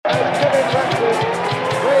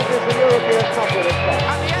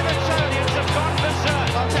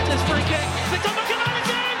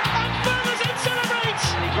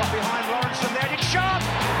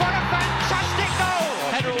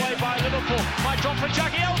Drop for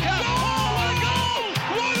Jagielka. Oh, what a goal!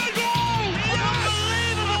 What a goal!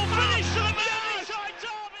 Unbelievable finish to the Merseyside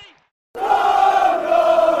derby!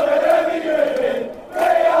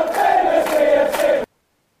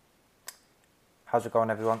 How's it going,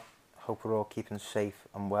 everyone? Hope we're all keeping safe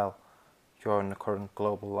and well during the current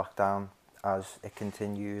global lockdown as it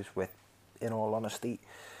continues with, in all honesty,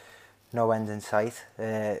 no end in sight.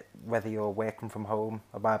 Whether you're working from home,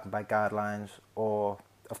 abiding by guidelines, or,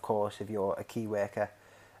 of course, if you're a key worker,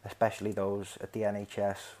 especially those at the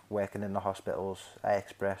NHS working in the hospitals, I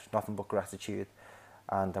express nothing but gratitude,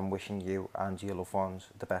 and I'm wishing you and your loved ones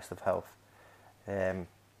the best of health.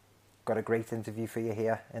 Got a great interview for you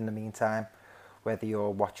here in the meantime. Whether you're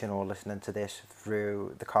watching or listening to this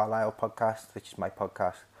through the Carlisle podcast, which is my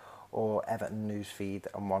podcast, or Everton Newsfeed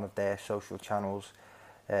on one of their social channels.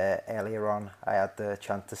 Earlier on, I had the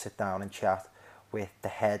chance to sit down and chat with the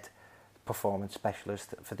head performance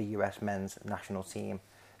specialist for the US men's national team,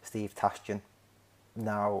 Steve Taschken.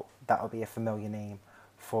 Now, that'll be a familiar name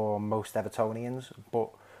for most Evertonians, but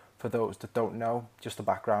for those that don't know, just a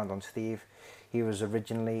background on Steve. He was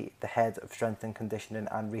originally the head of strength and conditioning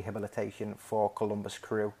and rehabilitation for Columbus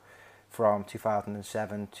Crew from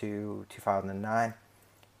 2007 to 2009,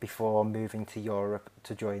 before moving to Europe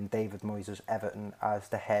to join David Moyes' Everton as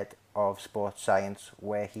the head of sports science,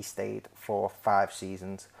 where he stayed for 5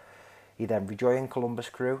 seasons. He then rejoined Columbus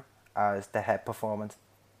Crew as the high performance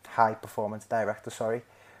director,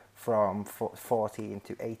 from 14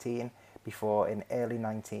 to 18, before in early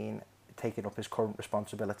 19 taking up his current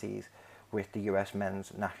responsibilities with the US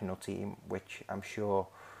men's national team, which I'm sure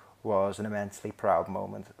was an immensely proud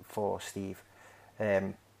moment for Steve.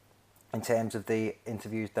 In terms of the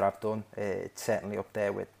interviews that I've done, it's certainly up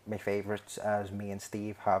there with my favourites, as me and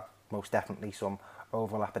Steve have most definitely some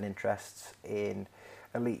overlapping interests in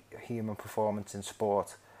elite human performance in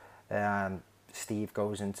sport. Steve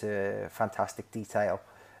goes into fantastic detail.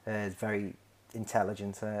 He's very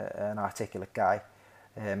intelligent and articulate guy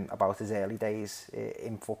about his early days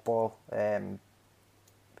in football,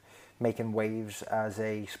 making waves as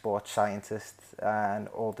a sports scientist, and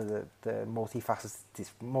all the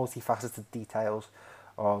multifaceted details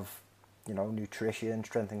of, nutrition,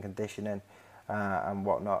 strength and conditioning, and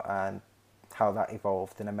whatnot, and how that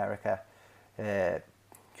evolved in America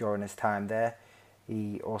during his time there.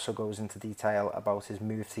 He also goes into detail about his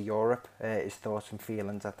move to Europe, his thoughts and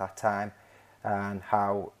feelings at that time, and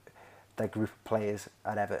how the group of players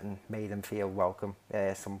at Everton made him feel welcome.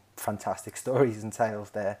 Some fantastic stories and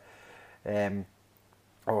tales there.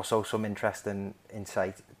 Also some interesting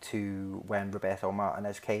insight to when Roberto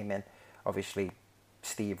Martinez came in. Obviously,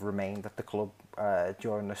 Steve remained at the club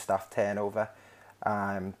during the staff turnover,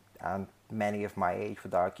 and many of my age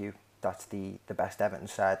would argue that's the best Everton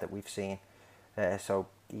side that we've seen. So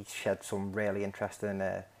he shed some really interesting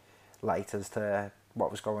light as to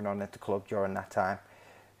what was going on at the club during that time.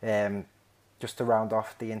 Just to round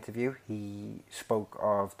off the interview, he spoke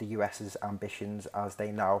of the US's ambitions as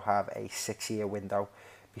they now have a 6-year window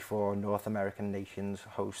before North American nations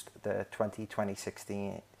host the 2026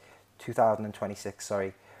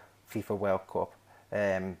 FIFA World Cup,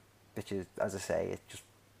 which is, as I say, it's just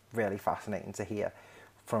really fascinating to hear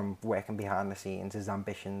from working behind the scenes his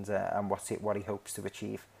ambitions and what he hopes to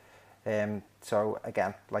achieve. So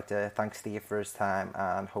again, I'd like to thank Steve for his time,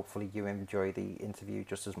 and hopefully you enjoy the interview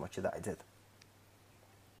just as much as I did.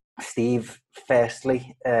 Steve,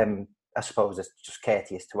 firstly, I suppose it's just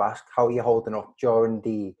courteous to ask, how are you holding up during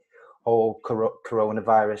the whole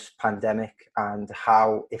coronavirus pandemic, and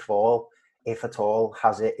how, if at all,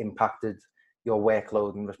 has it impacted your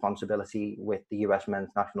workload and responsibility with the US men's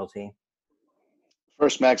national team?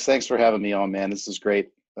 First, Max, thanks for having me on, man. This is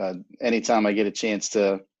great. Anytime I get a chance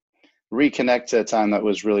to reconnect to a time that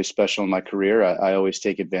was really special in my career, I always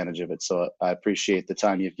take advantage of it. So I appreciate the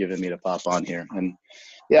time you've given me to pop on here. And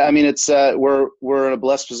yeah, I mean, it's we're in a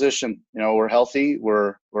blessed position. We're healthy,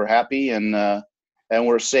 we're happy, and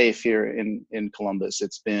we're safe here in Columbus.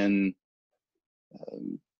 It's been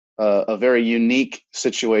a very unique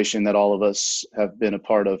situation that all of us have been a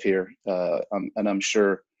part of here, and I'm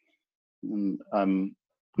sure I'm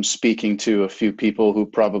speaking to a few people who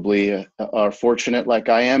probably are fortunate like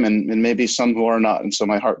I am, and maybe some who are not. And so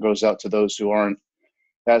my heart goes out to those who aren't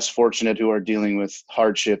as fortunate, who are dealing with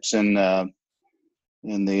hardships, and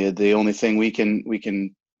the only thing we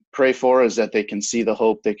can pray for is that they can see the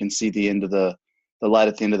hope, they can see the end of the light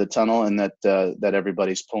at the end of the tunnel, and that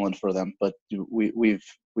everybody's pulling for them. But we've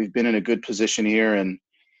been in a good position here, and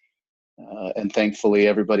thankfully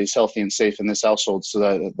everybody's healthy and safe in this household,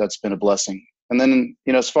 so that's been a blessing. And then,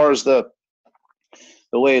 as far as the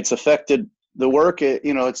way it's affected the work,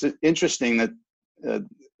 it's interesting that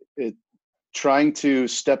it, trying to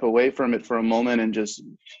step away from it for a moment and just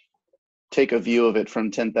take a view of it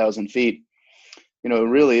from 10,000 feet, it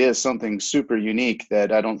really is something super unique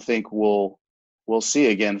that I don't think we'll see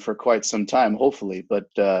again for quite some time, hopefully. But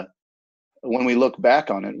when we look back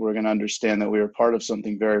on it, we're going to understand that we were part of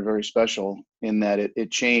something very, very special in that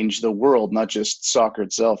it changed the world, not just soccer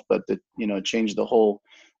itself, but it changed the whole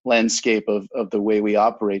landscape of the way we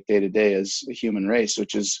operate day to day as a human race,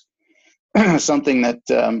 which is something that,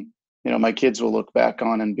 my kids will look back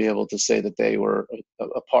on and be able to say that they were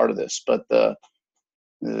a part of this. But the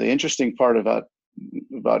interesting part about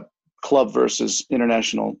club versus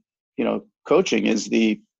international, coaching is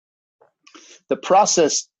the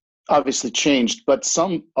process obviously changed, but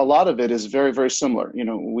a lot of it is very, very similar.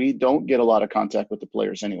 We don't get a lot of contact with the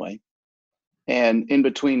players anyway. And in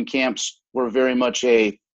between camps, we're very much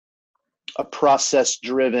a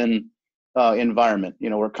process-driven environment.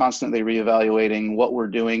 We're constantly reevaluating what we're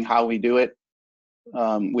doing, how we do it.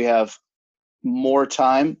 We have more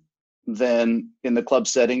time than in the club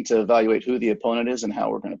setting to evaluate who the opponent is and how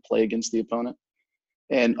we're going to play against the opponent.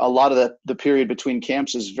 And a lot of the period between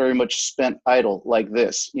camps is very much spent idle like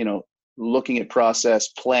this, looking at process,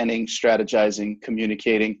 planning, strategizing,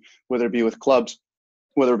 communicating, whether it be with clubs,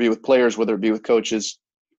 whether it be with players, whether it be with coaches.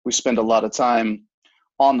 We spend a lot of time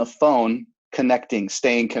on the phone connecting,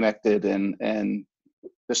 staying connected, and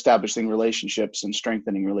establishing relationships and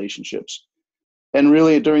strengthening relationships. And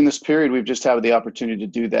really during this period, we've just had the opportunity to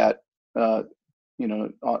do that, on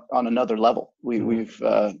another level. We've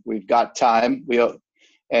got time.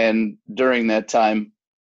 And during that time,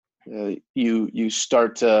 you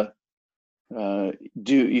start to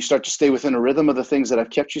stay within a rhythm of the things that have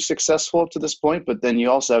kept you successful up to this point. But then you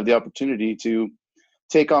also have the opportunity to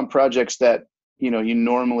take on projects that you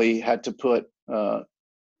normally had to put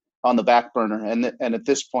on the back burner. And at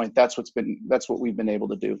this point, that's what we've been able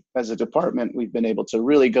to do as a department. We've been able to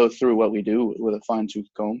really go through what we do with a fine-tooth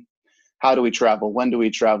comb. How do we travel? When do we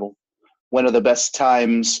travel? When are the best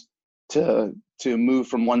times to move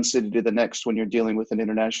from one city to the next when you're dealing with an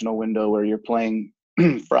international window where you're playing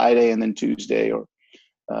Friday and then Tuesday, or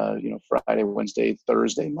Friday, Wednesday,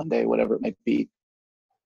 Thursday, Monday, whatever it might be.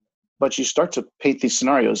 But you start to paint these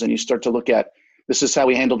scenarios and you start to look at, this is how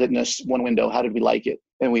we handled it in this one window. How did we like it?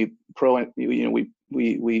 And we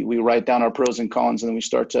write down our pros and cons, and then we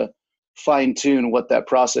start to fine tune what that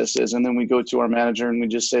process is. And then we go to our manager and we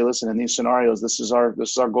just say, listen, in these scenarios, this is our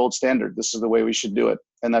gold standard. This is the way we should do it.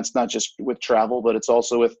 And that's not just with travel, but it's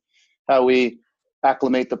also with how we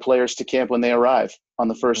acclimate the players to camp when they arrive on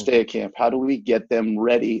the first day of camp. How do we get them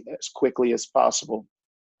ready as quickly as possible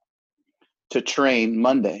to train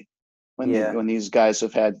Monday when these guys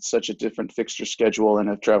have had such a different fixture schedule and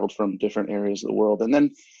have traveled from different areas of the world? And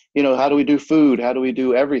then, how do we do food? How do we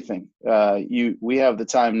do everything? We have the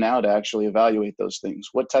time now to actually evaluate those things.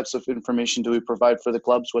 What types of information do we provide for the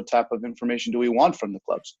clubs? What type of information do we want from the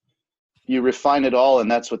clubs? You refine it all,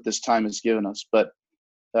 and that's what this time has given us. But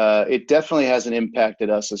it definitely hasn't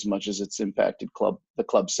impacted us as much as it's impacted the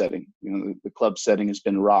club setting. The club setting has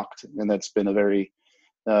been rocked, and that's been a very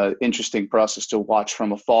interesting process to watch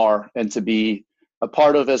from afar and to be a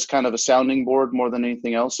part of as kind of a sounding board more than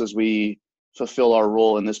anything else, as we fulfill our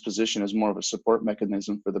role in this position as more of a support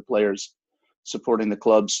mechanism for the players, supporting the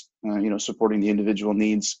clubs, supporting the individual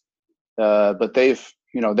needs. But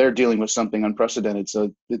they're dealing with something unprecedented.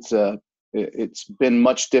 So it's been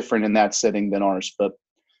much different in that setting than ours. But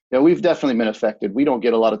we've definitely been affected. We don't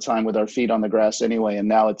get a lot of time with our feet on the grass anyway. And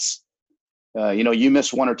now it's, you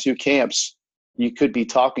miss one or two camps, you could be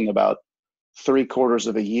talking about 3/4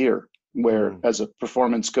 of a year where as a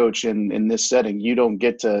performance coach in this setting, you don't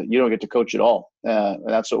get to coach at all.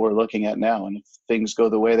 That's what we're looking at now. And if things go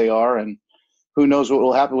the way they are, and who knows what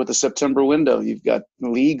will happen with the September window, you've got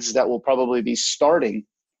leagues that will probably be starting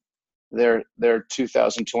their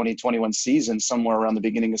 2020-21 season somewhere around the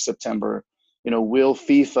beginning of September. Will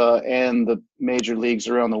FIFA and the major leagues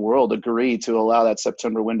around the world agree to allow that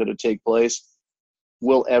September window to take place?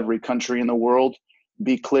 Will every country in the world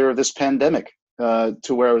be clear of this pandemic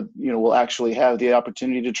to where, we'll actually have the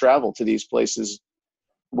opportunity to travel to these places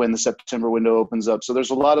when the September window opens up? So there's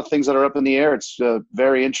a lot of things that are up in the air. It's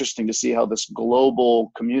very interesting to see how this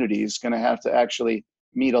global community is going to have to actually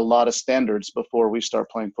meet a lot of standards before we start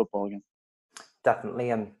playing football again. Definitely.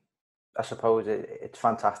 And I suppose it's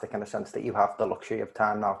fantastic in the sense that you have the luxury of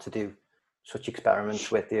time now to do such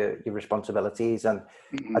experiments with your responsibilities. And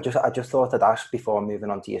I just thought I'd ask, before moving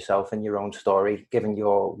on to yourself and your own story, given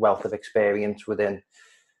your wealth of experience within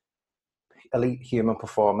elite human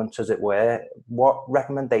performance, as it were, what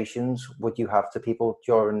recommendations would you have to people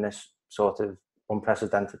during this sort of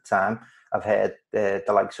unprecedented time. I've heard the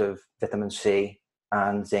likes of vitamin C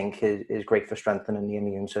and zinc is great for strengthening the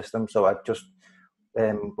immune system. So I'd just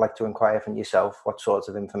like to inquire from yourself, what sorts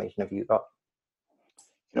of information have you got?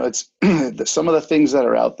 It's some of the things that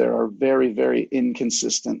are out there are very, very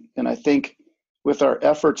inconsistent. And I think with our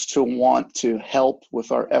efforts to want to help,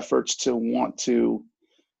 with our efforts to want to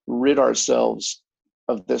rid ourselves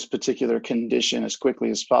of this particular condition as quickly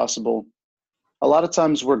as possible, a lot of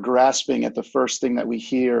times we're grasping at the first thing that we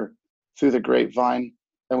hear through the grapevine,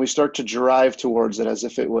 and we start to drive towards it as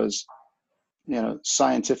if it was,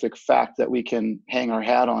 scientific fact that we can hang our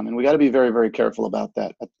hat on. And we got to be very, very careful about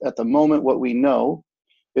that. At the moment, what we know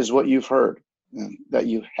is what you've heard, that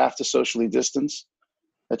you have to socially distance,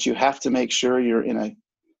 that you have to make sure you're in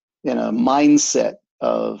a mindset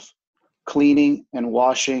of cleaning and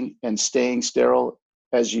washing and staying sterile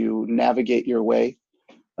as you navigate your way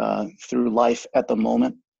through life at the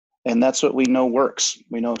moment. And that's what we know works.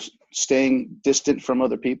 We know staying distant from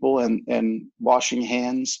other people and washing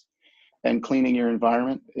hands and cleaning your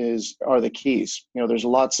environment are the keys. There's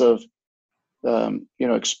lots of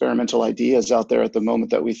experimental ideas out there at the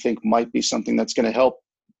moment that we think might be something that's going to help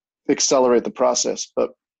accelerate the process.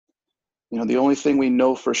 But the only thing we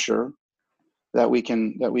know for sure that we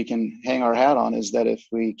can hang our hat on is that if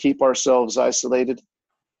we keep ourselves isolated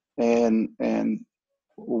and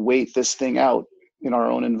wait this thing out in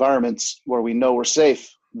our own environments where we know we're safe,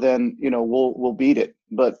 then we'll beat it.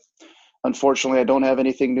 But unfortunately, I don't have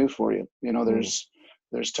anything new for you.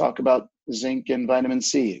 There's talk about zinc and vitamin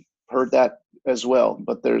C. Heard that as well,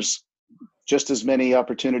 but there's just as many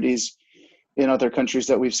opportunities in other countries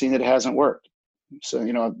that we've seen that it hasn't worked. So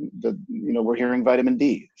we're hearing vitamin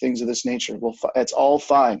D, things of this nature. Well, it's all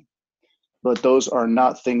fine, but those are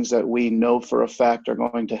not things that we know for a fact are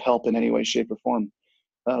going to help in any way, shape, or form.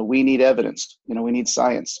 We need evidence. We need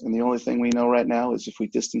science, and the only thing we know right now is if we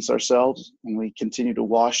distance ourselves and we continue to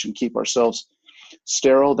wash and keep ourselves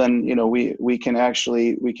sterile, then we can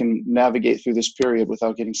navigate through this period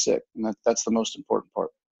without getting sick, and that's the most important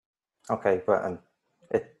part. Okay, but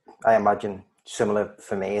I imagine similar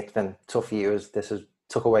for me. It's been tough years. This has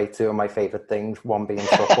took away two of my favorite things. One being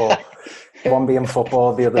football,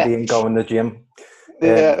 the other being going to the gym.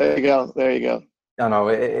 Yeah, there you go. I know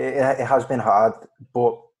it has been hard,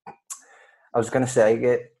 but I was going to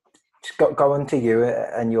say, going to you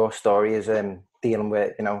and your story is dealing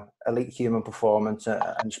with elite human performance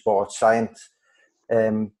and sports science.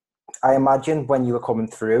 I imagine when you were coming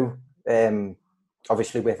through,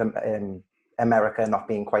 obviously with America not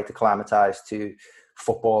being quite acclimatized to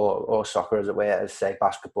football or soccer as it were, as say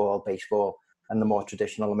basketball, baseball, and the more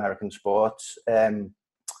traditional American sports.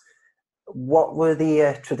 What were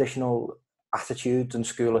the traditional attitudes and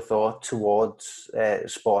school of thought towards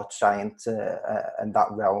sports science and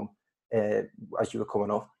that realm as you were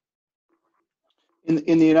coming up?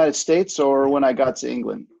 In the United States, or when I got to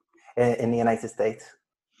England? In the United States.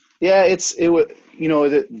 Yeah,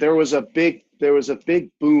 there was a big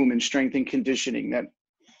boom in strength and conditioning that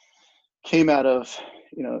came out of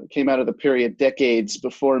the period decades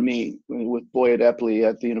before me with Boyd Epley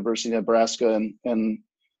at the University of Nebraska, and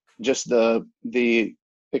just the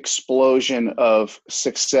explosion of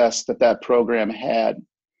success that program had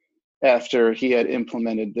after he had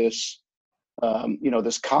implemented this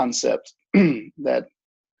this concept that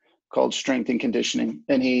called strength and conditioning.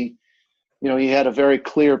 And he had a very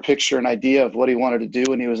clear picture and idea of what he wanted to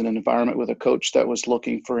do, and he was in an environment with a coach that was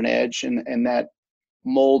looking for an edge, and that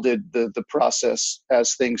molded the process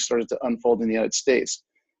as things started to unfold in the United States.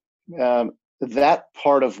 That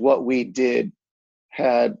part of what we did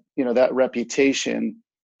had, that reputation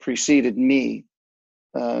preceded me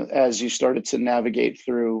as you started to navigate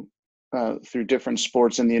through different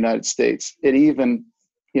sports in the United States. It even,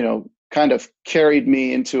 kind of carried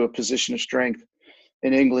me into a position of strength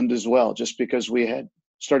in England as well, just because we had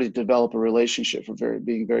started to develop a relationship for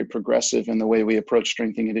being very progressive in the way we approach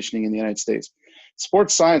strength and conditioning in the United States.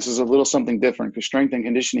 Sports science is a little something different, because strength and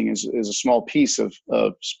conditioning is a small piece of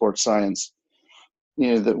sports science.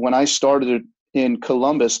 That when I started in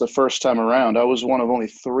Columbus the first time around, I was one of only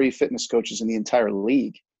 3 fitness coaches in the entire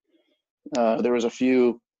league. There was a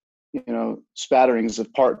few, spatterings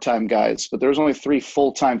of part-time guys, but there was only 3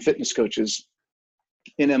 full-time fitness coaches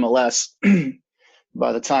in MLS.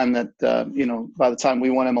 By the time we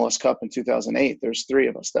won MLS Cup in 2008, there's 3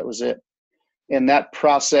 of us. That was it. And that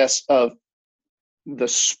process of the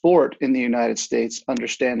sport in the United States,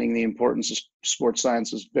 understanding the importance of sports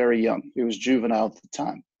science, was very young. It was juvenile at the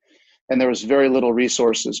time. And there was very little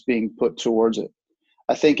resources being put towards it.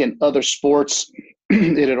 I think in other sports,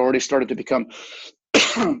 it had already started to become,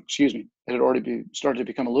 started to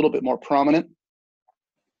become a little bit more prominent.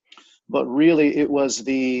 but really it was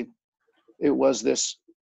this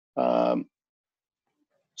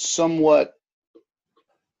somewhat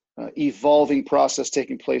evolving process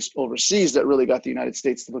taking place overseas that really got the United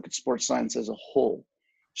States to look at sports science as a whole.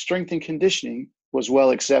 Strength and conditioning was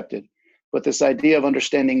well accepted, but this idea of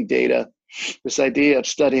understanding data, this idea of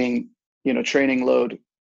studying, training load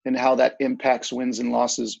and how that impacts wins and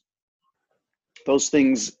losses, those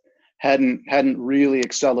things hadn't really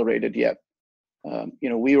accelerated yet.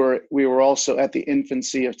 We were also at the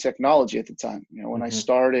infancy of technology at the time. When I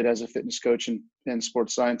started as a fitness coach and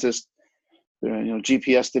sports scientist,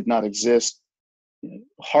 GPS did not exist.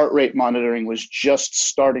 Heart rate monitoring was just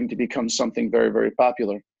starting to become something very, very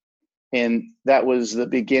popular. And that was the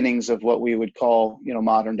beginnings of what we would call,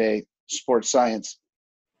 modern day sports science.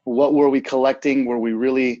 What were we collecting? Were we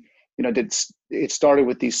really, it started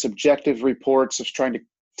with these subjective reports of trying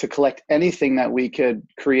to collect anything that we could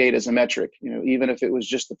create as a metric, even if it was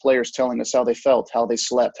just the players telling us how they felt, how they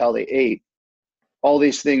slept, how they ate. All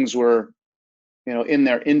these things were, in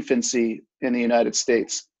their infancy in the United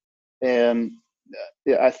States. And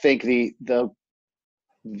I think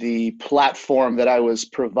the platform that I was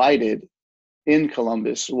provided in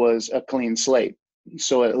Columbus was a clean slate.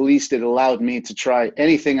 So at least it allowed me to try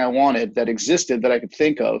anything I wanted that existed that I could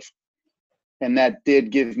think of. And that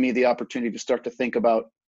did give me the opportunity to start to think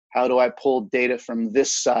about, how do I pull data from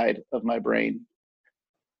this side of my brain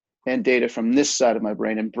and data from this side of my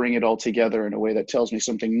brain and bring it all together in a way that tells me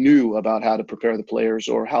something new about how to prepare the players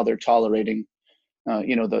or how they're tolerating,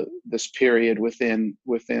 this period within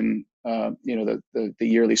the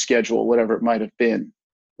yearly schedule, whatever it might have been.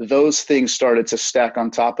 Those things started to stack on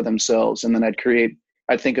top of themselves. And then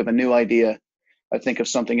I'd think of a new idea. I'd think of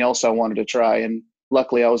something else I wanted to try. And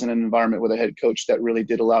luckily I was in an environment with a head coach that really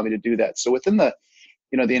did allow me to do that. So within the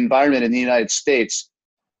environment in the United States,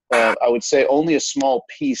 I would say only a small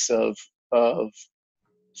piece of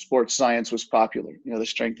sports science was popular, the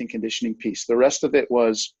strength and conditioning piece. The rest of it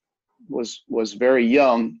was very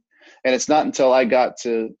young. And it's not until I got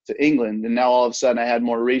to England, and now all of a sudden I had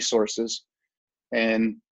more resources,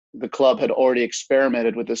 and the club had already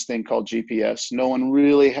experimented with this thing called GPS. No one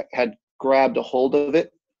really had grabbed a hold of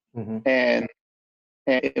it and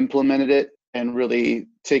implemented it and really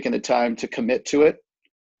taken the time to commit to it.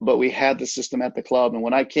 But we had the system at the club. And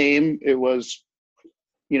when I came, it was,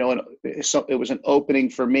 it was an opening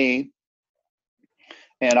for me.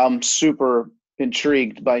 And I'm super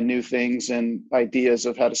intrigued by new things and ideas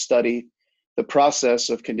of how to study the process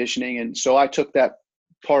of conditioning. And so I took that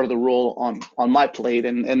part of the role on my plate.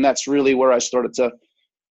 And that's really where I started to,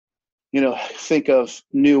 think of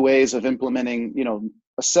new ways of implementing,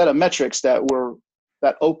 a set of metrics that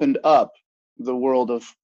opened up the world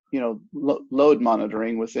of, load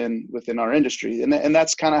monitoring within our industry. And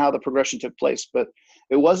that's kind of how the progression took place. But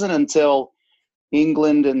it wasn't until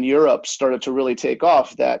England and Europe started to really take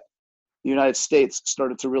off that the United States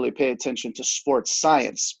started to really pay attention to sports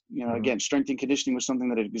science. Again, strength and conditioning was something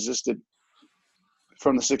that had existed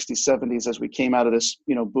from the 60s, 70s as we came out of this,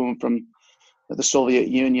 boom from the Soviet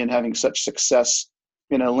Union having such success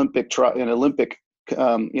in Olympic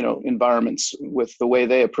environments with the way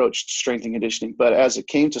they approached strength and conditioning. But as it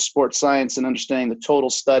came to sports science and understanding the total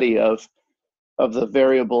study of the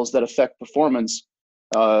variables that affect performance,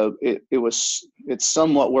 it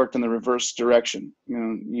somewhat worked in the reverse direction.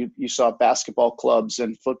 You saw basketball clubs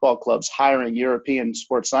and football clubs hiring European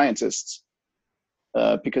sports scientists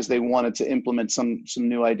because they wanted to implement some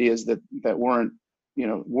new ideas that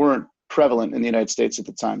weren't prevalent in the United States at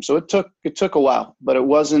the time. So it took a while, but it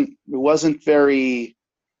wasn't very,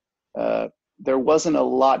 there wasn't a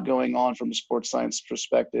lot going on from a sports science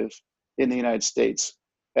perspective in the United States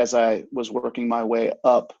as I was working my way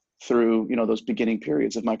up through, those beginning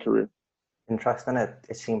periods of my career. Interesting.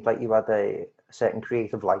 It seems like you had a certain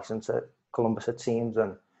creative license at Columbus, it seems,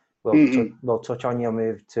 and we'll touch on your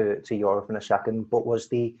move to Europe in a second. But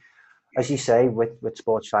as you say, with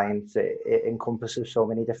sports science, it encompasses so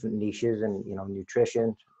many different niches and,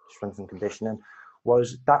 nutrition, strength and conditioning.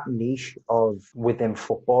 Was that niche of within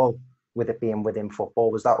football, with it being within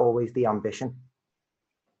football, was that always the ambition?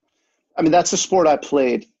 I mean, that's a sport I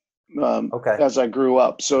played as I grew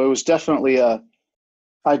up. So it was definitely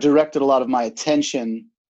I directed a lot of my attention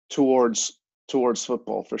towards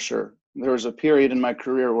football for sure. There was a period in my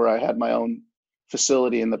career where I had my own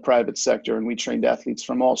facility in the private sector, and we trained athletes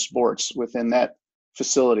from all sports within that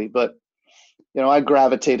facility. But, I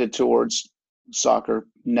gravitated towards soccer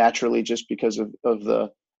naturally just because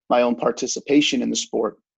of my own participation in the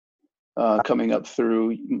sport coming up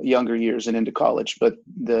through younger years and into college. But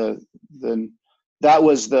that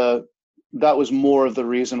was more of the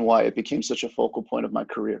reason why it became such a focal point of my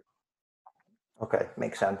career. Okay,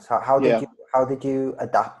 makes sense. Yeah. How did you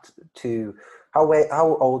adapt to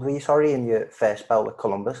how old were you? Sorry, in your first spell with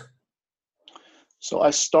Columbus. So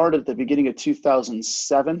I started at the beginning of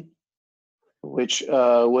 2007, which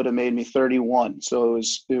would have made me 31. So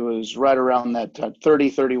it was right around that time, 30,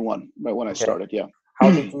 31, right when I Okay. started. Yeah.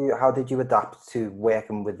 How did you adapt to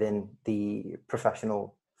working within the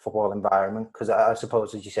professional football environment? Because I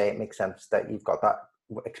suppose, as you say, it makes sense that you've got that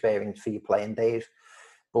experience for your playing days,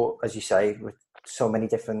 but as you say, with so many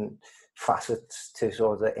different facets to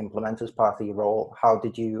sort of implement as part of your role, how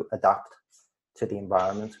did you adapt to the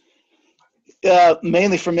environment?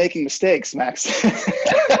 Mainly for making mistakes, Max.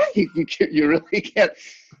 You really can't.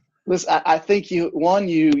 Listen, I think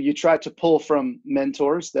you try to pull from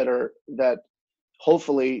mentors that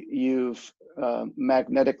hopefully you've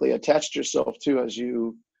magnetically attached yourself to as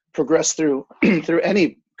you progress through through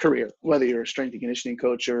any career, whether you're a strength and conditioning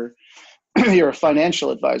coach or you're a financial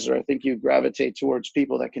advisor. I think you gravitate towards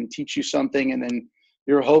people that can teach you something, and then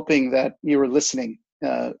you're hoping that you were listening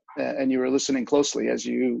and you were listening closely as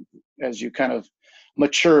you kind of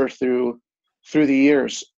mature through the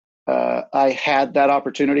years. I had that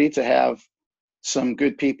opportunity to have some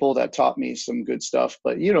good people that taught me some good stuff,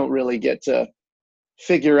 but you don't really get to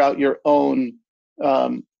figure out your own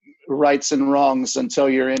um, rights and wrongs until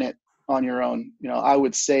you're in it on your own. I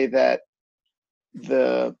would say that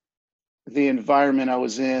the the environment I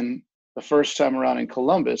was in the first time around in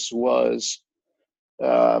Columbus was,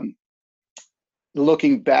 um,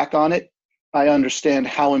 looking back on it, I understand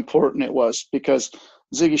how important it was because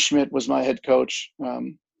Ziggy Schmidt was my head coach.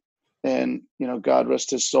 And, God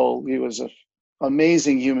rest his soul. He was an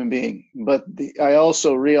amazing human being. But I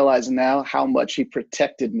also realize now how much he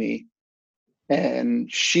protected me and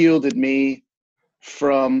shielded me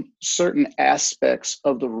from certain aspects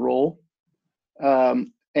of the role.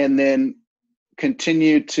 And then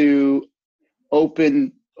continued to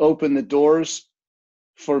open the doors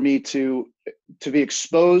for me to be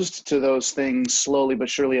exposed to those things slowly but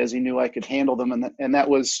surely as he knew I could handle them, and that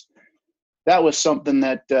was something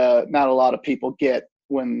that not a lot of people get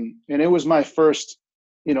and it was my first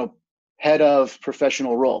head of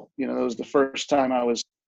professional role. It was the first time I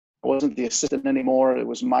wasn't the assistant anymore. It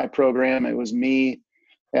was my program. It was me,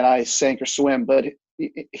 and I sank or swim. But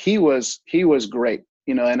he was great,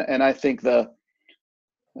 and I think the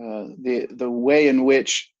way in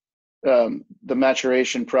which the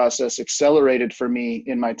maturation process accelerated for me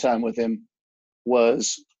in my time with him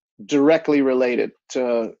was directly related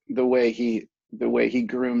to the way he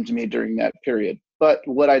groomed me during that period. But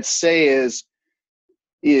what I'd say is,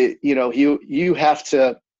 you have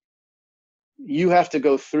to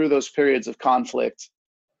go through those periods of conflict.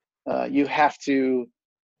 You have to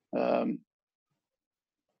um,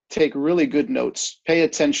 take really good notes, pay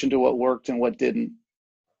attention to what worked and what didn't,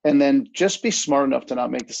 and then just be smart enough to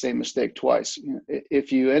not make the same mistake twice.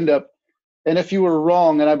 If you end up, and if you were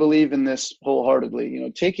wrong, and I believe in this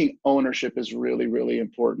wholeheartedly, taking ownership is really, really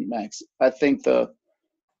important, Max. I think the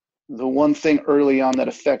one thing early on that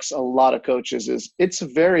affects a lot of coaches is it's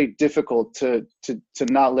very difficult to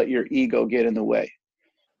not let your ego get in the way.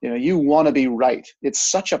 You want to be right. It's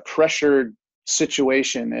such a pressured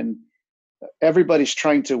situation, and everybody's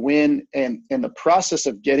trying to win, and the process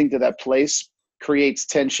of getting to that place creates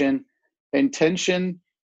tension, and tension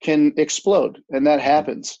can explode, and that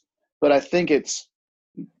happens. But I think it's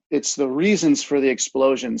the reasons for the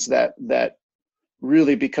explosions that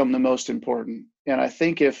really become the most important. And I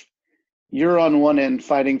think if you're on one end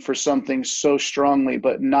fighting for something so strongly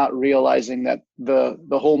but not realizing that the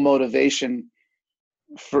whole motivation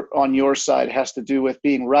on your side has to do with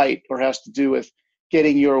being right or has to do with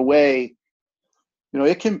getting your way,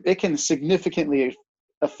 it can significantly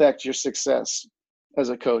affect your success as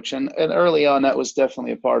a coach. And early on, that was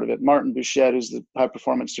definitely a part of it. Martin Bouchette, who's the high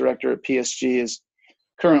performance director at PSG, is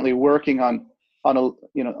currently working on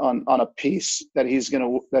a piece that he's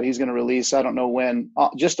gonna release. I don't know when,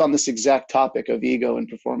 just on this exact topic of ego and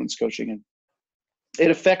performance coaching. And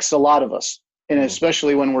it affects a lot of us, and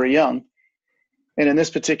especially when we're young. And in this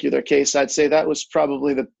particular case, I'd say that was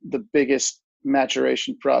probably the biggest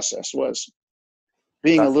maturation process, was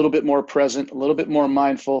being a That's little bit more present, a little bit more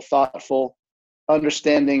mindful, thoughtful,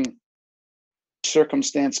 understanding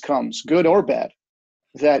circumstance comes, good or bad,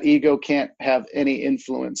 that ego can't have any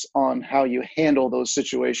influence on how you handle those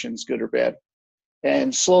situations, good or bad.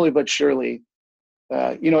 And slowly but surely,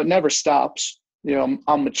 it never stops.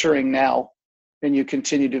 I'm maturing now, and you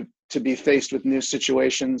continue to be faced with new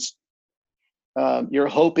situations. You're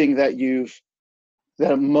hoping that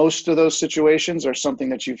most of those situations are something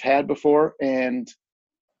that you've had before, and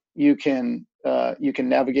you can you can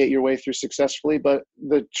navigate your way through successfully. But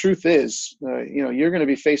the truth is, you're going to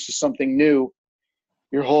be faced with something new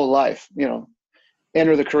your whole life.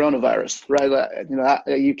 Enter the coronavirus, right?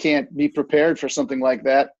 You can't be prepared for something like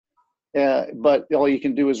that. But all you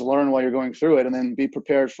can do is learn while you're going through it, and then be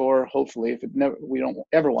prepared for, hopefully, we don't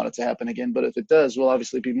ever want it to happen again, but if it does, we'll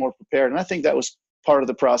obviously be more prepared. And I think that was part of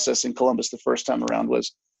the process in Columbus the first time around.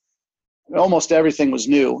 Was almost everything was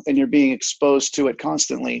new, and you're being exposed to it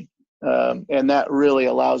constantly. And that really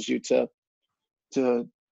allows you to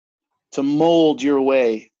mold your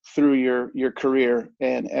way through your career.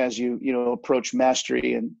 And as you approach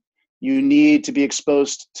mastery, and you need to be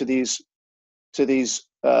exposed to these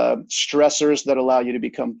stressors that allow you to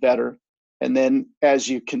become better. And then as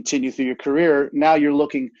you continue through your career, now you're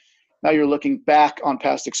looking back on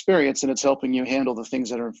past experience, and it's helping you handle the things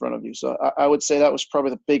that are in front of you. So I would say that was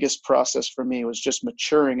probably the biggest process for me, was just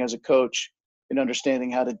maturing as a coach and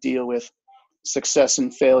understanding how to deal with success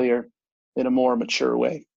and failure in a more mature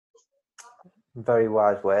way. Very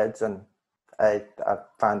wise words, and I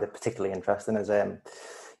find it particularly interesting as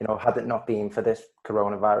had it not been for this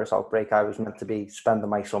coronavirus outbreak, I was meant to be spending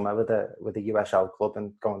my summer with a USL club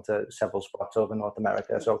and going to several spots over North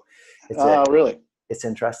America. So it's really, it's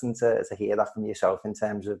interesting to hear that from yourself in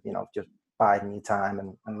terms of just biding your time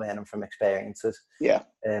and learning from experiences. Yeah.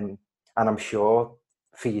 And I'm sure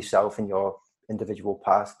for yourself in your individual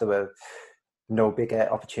past, there were no bigger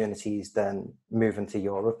opportunities than moving to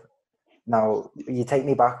Europe. Now, you take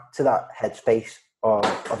me back to that headspace of,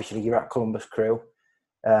 obviously you're at Columbus Crew,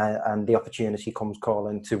 and the opportunity comes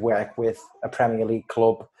calling to work with a Premier League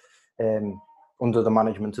club under the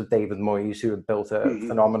management of David Moyes, who had built a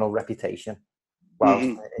phenomenal reputation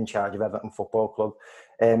whilst in charge of Everton Football Club.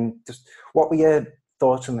 Just what were your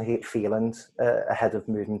thoughts and feelings ahead of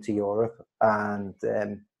moving to Europe? And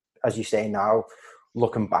as you say now,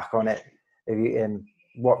 looking back on it,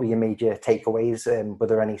 what were your major takeaways? Were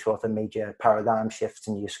there any sort of major paradigm shifts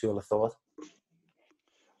in your school of thought?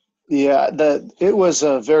 Yeah, it was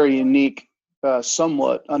a very unique,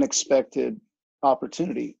 somewhat unexpected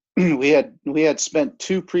opportunity. We had spent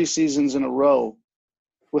 2 preseasons in a row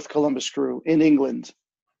with Columbus Crew in England,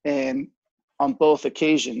 and on both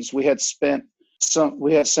occasions we had spent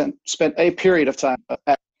a period of time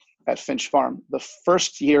at Finch Farm. The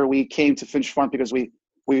first year we came to Finch Farm because we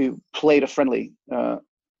played a friendly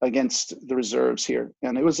against the reserves here,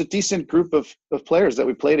 and it was a decent group of players that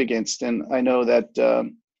we played against. And I know that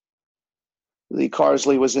Lee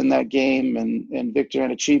Carsley was in that game, and Victor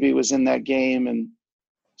Anichibi was in that game. And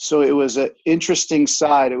so it was an interesting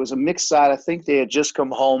side. It was a mixed side. I think they had just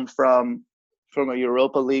come home from a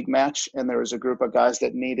Europa League match, and there was a group of guys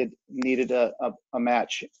that needed a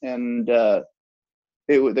match. And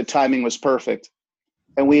the timing was perfect.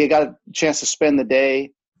 And we got a chance to spend the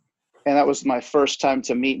day, and that was my first time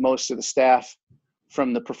to meet most of the staff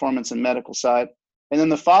from the performance and medical side. And then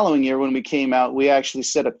the following year, when we came out, we actually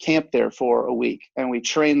set up camp there for a week, and we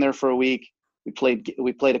trained there for a week. We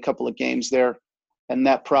played a couple of games there, and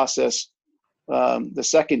that process, the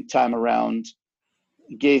second time around,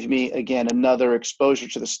 gave me again another exposure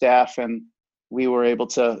to the staff, and we were able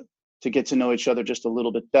to get to know each other just a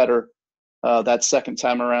little bit better that second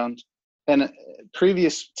time around. And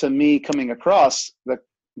previous to me coming across,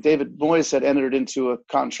 David Moyes had entered into a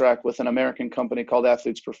contract with an American company called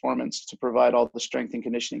Athletes Performance to provide all the strength and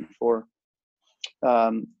conditioning for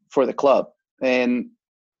the club. And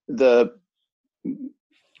the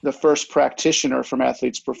first practitioner from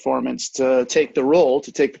Athletes Performance to take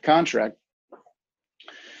the contract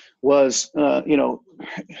was,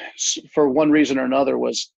 for one reason or another,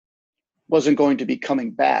 wasn't going to be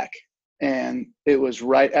coming back. And it was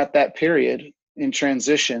right at that period in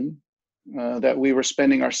transition that we were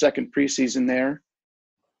spending our second preseason there.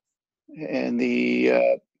 And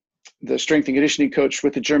the strength and conditioning coach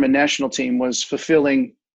with the German national team was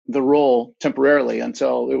fulfilling the role temporarily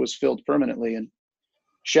until it was filled permanently. And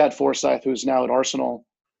Shad Forsyth, who's now at Arsenal,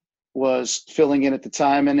 was filling in at the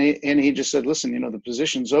time. And he just said, listen, the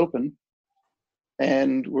position's open,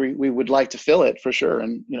 and we would like to fill it for sure.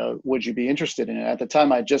 And, would you be interested in it? At the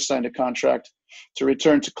time, I just signed a contract to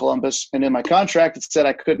return to Columbus. And in my contract, it said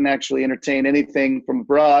I couldn't actually entertain anything from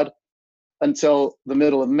abroad until the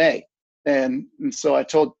middle of May. And so I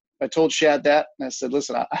told Shad that, and I said,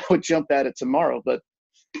 listen, I would jump at it tomorrow, but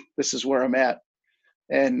this is where I'm at.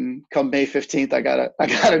 And come May 15th, I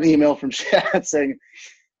got an email from Shad saying,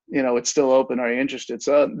 it's still open. Are you interested?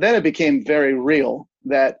 So then it became very real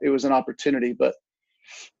that it was an opportunity. But,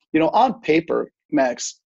 on paper,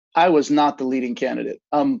 Max, I was not the leading candidate.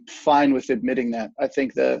 I'm fine with admitting that. I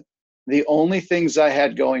think the only things I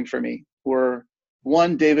had going for me were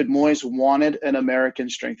one, David Moyes wanted an American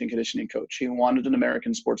strength and conditioning coach. He wanted an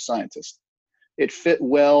American sports scientist. It fit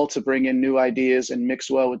well to bring in new ideas and mix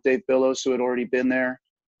well with Dave Billows, who had already been there.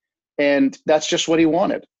 And that's just what he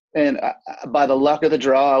wanted. And by the luck of the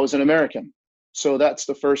draw, I was an American. So that's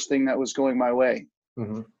the first thing that was going my way.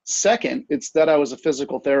 Mm-hmm. Second, it's that I was a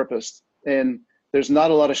physical therapist. And there's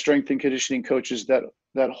not a lot of strength and conditioning coaches that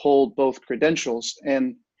hold both credentials.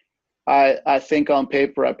 And I think on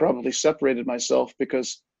paper, I probably separated myself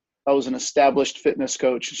because I was an established fitness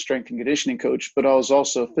coach, strength and conditioning coach, but I was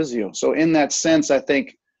also a physio. So in that sense, I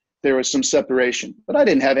think there was some separation. But I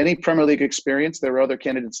didn't have any Premier League experience. There were other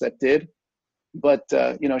candidates that did. But,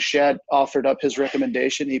 Shad offered up his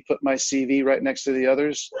recommendation. He put my CV right next to the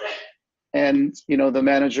others. And, the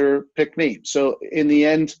manager picked me. So in the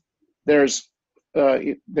end, it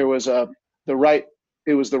was the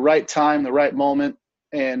right time, the right moment,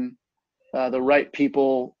 and the right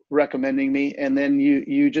people recommending me. And then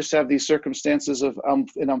you just have these circumstances of,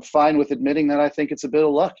 and I'm fine with admitting that I think it's a bit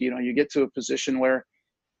of luck. You get to a position where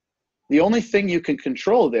the only thing you can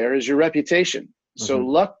control there is your reputation. Mm-hmm. So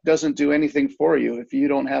luck doesn't do anything for you if you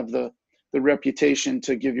don't have the reputation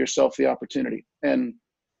to give yourself the opportunity. And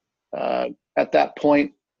at that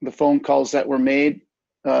point, the phone calls that were made,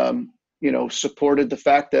 supported the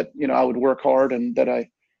fact that, I would work hard and that I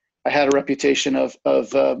had a reputation of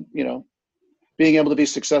being able to be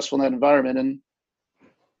successful in that environment. And,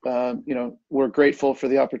 we're grateful for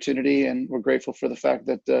the opportunity, and we're grateful for the fact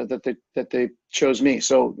that they chose me.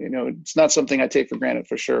 So, it's not something I take for granted,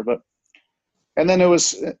 for sure. But, and then it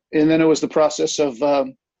was the process of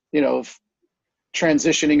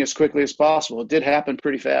transitioning as quickly as possible. It did happen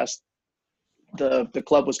pretty fast. The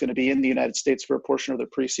club was going to be in the United States for a portion of the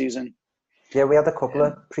preseason. Yeah, we had a couple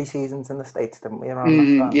of preseasons in the States, didn't we?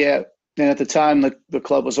 Yeah, and at the time, the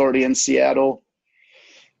club was already in Seattle,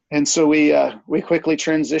 and so we quickly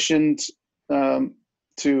transitioned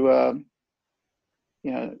to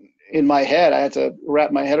in my head, I had to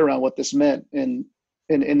wrap my head around what this meant. And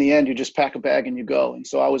in the end, you just pack a bag and you go. And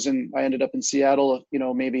so I ended up in Seattle,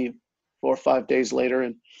 maybe 4 or 5 days later,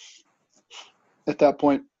 and at that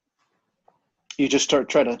point, you just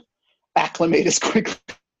try to acclimate as quickly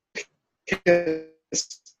as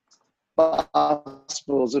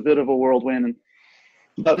possible. It's a bit of a whirlwind. And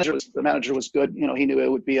the manager was good. He knew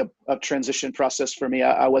it would be a transition process for me.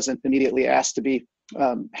 I wasn't immediately asked to be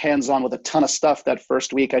hands-on with a ton of stuff that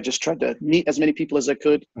first week. I just tried to meet as many people as I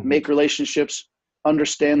could, mm-hmm. make relationships,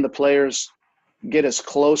 understand the players, get as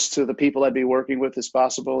close to the people I'd be working with as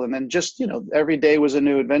possible. And then just, every day was a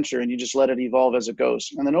new adventure, and you just let it evolve as it goes.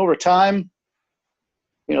 And then over time,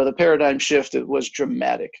 the paradigm shift, it was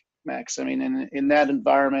dramatic, Max. I mean, in that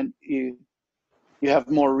environment, you have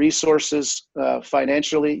more resources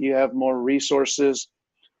financially, you have more resources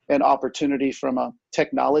and opportunity from a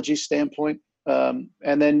technology standpoint. And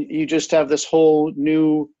then you just have this whole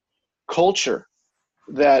new culture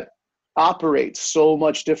that operates so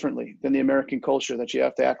much differently than the American culture that you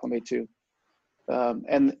have to acclimate to.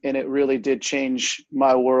 And it really did change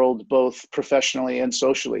my world, both professionally and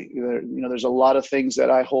socially. There's a lot of things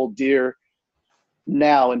that I hold dear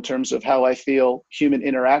now in terms of how I feel human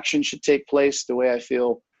interaction should take place, the way I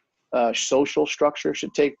feel social structure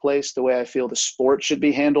should take place, the way I feel the sport should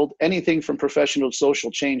be handled. Anything from professional to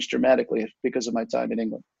social changed dramatically because of my time in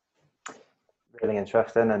England. Really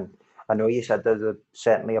interesting. And I know you said there's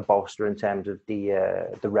certainly a bolster in terms of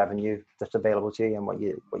the revenue that's available to you and what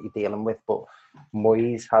you're dealing with. But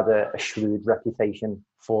Moyes had a shrewd reputation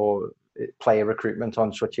for player recruitment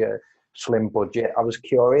on such a slim budget. I was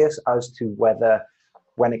curious as to whether,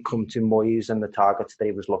 when it comes to Moyes and the targets that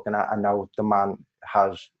he was looking at, I know the man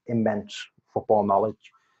has immense football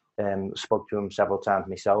knowledge. Spoke to him several times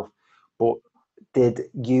myself. But did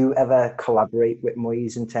you ever collaborate with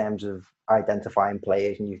Moyes in terms of identifying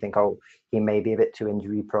players and you think, oh, he may be a bit too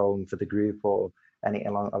injury prone for the group or anything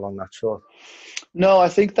along that sort? No, I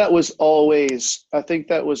think that was always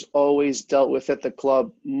dealt with at the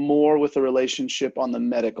club more with a relationship on the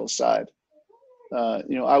medical side.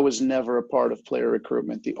 I was never a part of player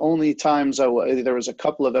recruitment. The only times there was a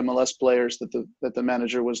couple of MLS players that the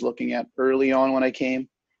manager was looking at early on when I came.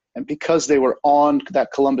 And because they were on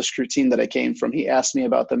that Columbus Crew team that I came from, he asked me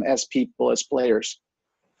about them as people, as players,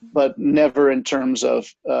 but never in terms of,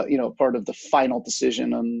 part of the final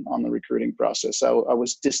decision on the recruiting process. I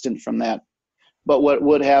was distant from that. But what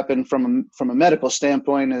would happen from a medical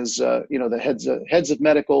standpoint is, the heads of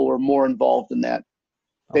medical were more involved in that.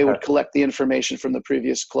 They would collect the information from the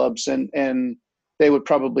previous clubs, and they would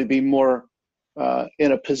probably be more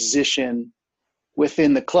in a position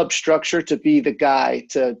within the club structure to be the guy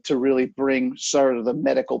to really bring sort of the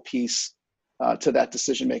medical piece to that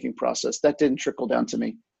decision-making process. That didn't trickle down to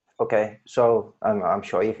me. Okay, so I'm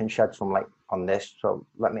sure you can shed some light on this. So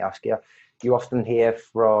let me ask you, you often hear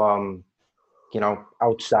from,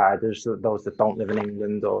 outsiders, those that don't live in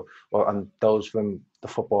England and those from the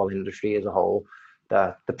football industry as a whole,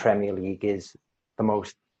 that the Premier League is the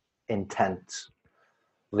most intense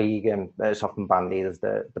league, and it's often bandied as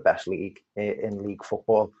the best league in league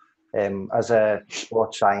football. As a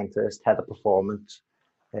sports scientist, head of performance,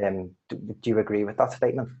 do you agree with that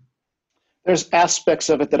statement? There's aspects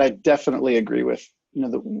of it that I definitely agree with.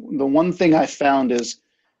 The one thing I found is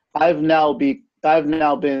I've now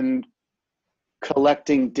been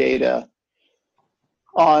collecting data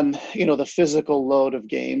on the physical load of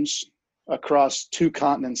games across 2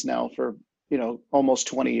 continents now for almost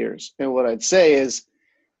 20 years. And what I'd say is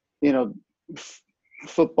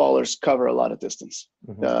footballers cover a lot of distance.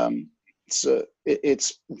 Mm-hmm. So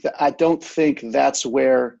I don't think that's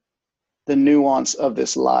where the nuance of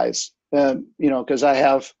this lies. Because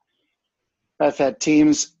I've had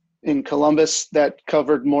teams in Columbus that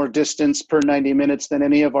covered more distance per 90 minutes than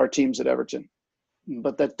any of our teams at Everton.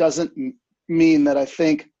 But that doesn't mean that I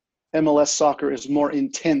think MLS soccer is more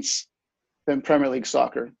intense than Premier League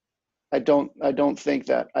soccer. I don't think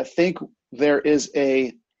that. I think there's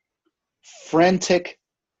a frantic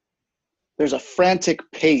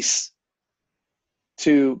pace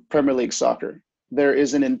to Premier League soccer. There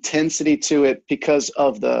is an intensity to it because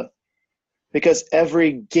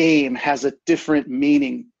every game has a different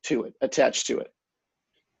meaning to it, attached to it.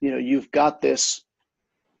 You've got this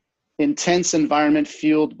intense environment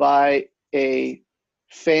fueled by a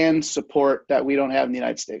fan support that we don't have in the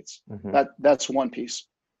United States. Mm-hmm. That's one piece.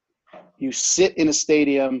 You sit in a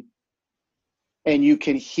stadium and you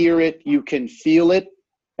can hear it, you can feel it,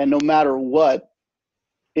 and no matter what,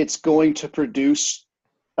 it's going to produce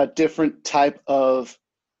a different type of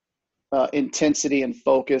intensity and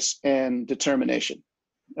focus and determination.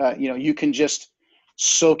 You can just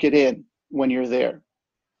soak it in when you're there.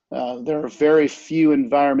 There are very few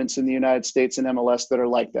environments in the United States and MLS that are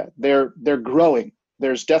like that. They're growing.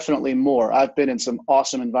 There's definitely more. I've been in some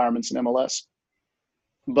awesome environments in MLS,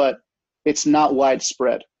 but it's not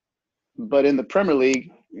widespread. But in the Premier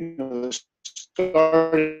League, the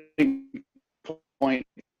starting point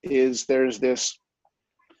is there's this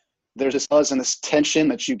buzz and this tension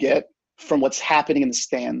that you get from what's happening in the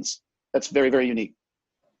stands. That's very, very unique.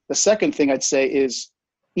 The second thing I'd say is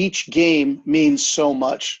each game means so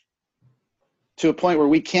much to a point where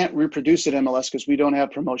we can't reproduce it in MLS because we don't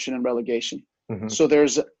have promotion and relegation. Mm-hmm. So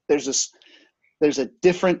there's a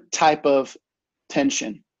different type of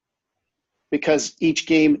tension because each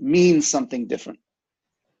game means something different.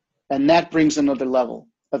 And that brings another level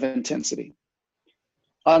of intensity.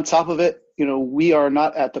 On top of it, we are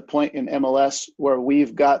not at the point in MLS where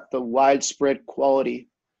we've got the widespread quality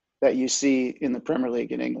that you see in the Premier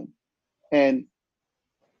League in England. And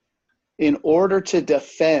in order to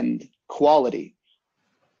defend quality,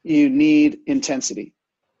 you need intensity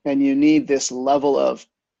and you need this level of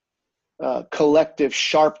collective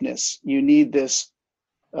sharpness. You need this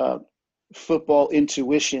football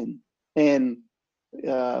intuition and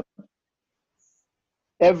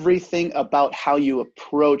everything about how you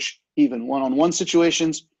approach even one-on-one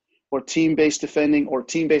situations or team-based defending or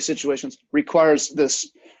team-based situations requires this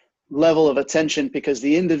level of attention because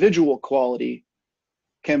the individual quality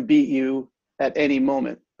can beat you at any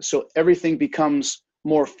moment. So everything becomes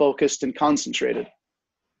more focused and concentrated.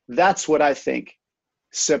 That's what I think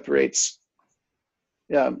separates,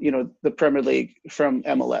 the Premier League from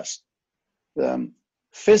MLS.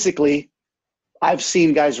 Physically, I've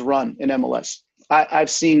seen guys run in MLS. I've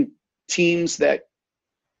seen teams that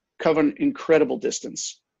cover an incredible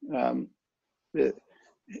distance. A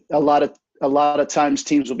lot of times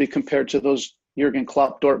teams will be compared to those Jurgen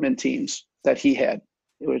Klopp Dortmund teams that he had,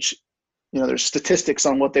 which, there's statistics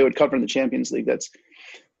on what they would cover in the Champions League. That's,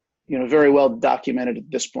 very well documented at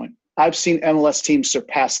this point. I've seen MLS teams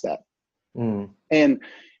surpass that. Mm. And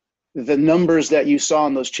the numbers that you saw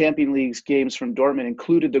in those Champions League games from Dortmund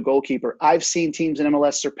included the goalkeeper. I've seen teams in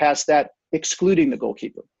MLS surpass that, excluding the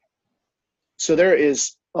goalkeeper. So there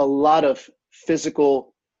is a lot of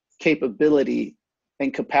physical capability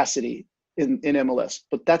and capacity in MLS,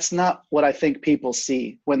 but that's not what I think people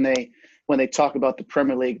see when they talk about the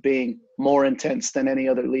Premier League being more intense than any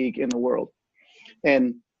other league in the world.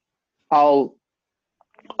 And I'll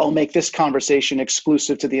make this conversation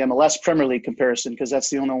exclusive to the MLS Premier League comparison because that's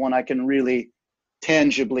the only one I can really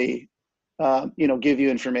tangibly, give you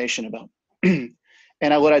information about. And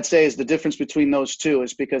what I'd say is the difference between those two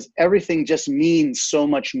is because everything just means so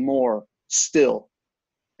much more still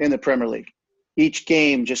in the Premier League. each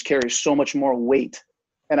game just carries so much more weight.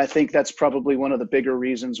 And I think that's probably one of the bigger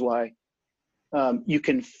reasons why you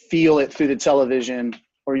can feel it through the television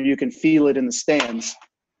or you can feel it in the stands.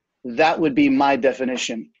 That would be my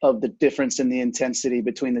definition of the difference in the intensity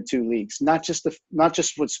between the two leagues. Not just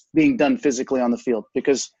what's being done physically on the field,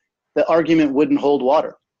 because the argument wouldn't hold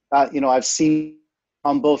water. I've seen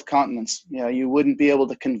on both continents. You wouldn't be able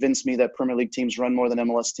to convince me that Premier League teams run more than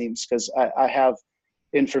MLS teams, because I have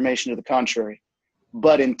information to the contrary.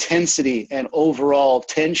 But intensity and overall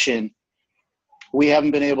tension, we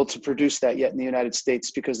haven't been able to produce that yet in the United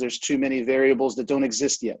States because there's too many variables that don't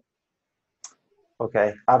exist yet.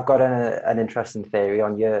 Okay, I've got an interesting theory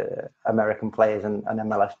on your American players and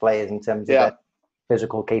MLS players in terms of their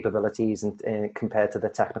physical capabilities and compared to the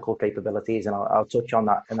technical capabilities, and I'll touch on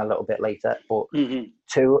that in a little bit later. But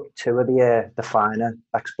two of the finer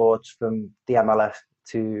exports from the MLS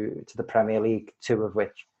to the Premier League, two of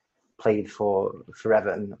which played for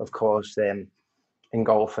Everton, of course, in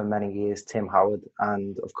goal for many years, Tim Howard,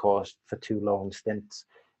 and of course for 2 long stints,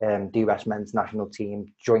 the US men's national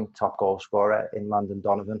team joint top goal scorer in Landon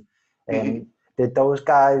Donovan. Did those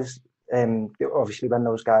guys, obviously when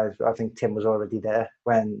those guys, I think Tim was already there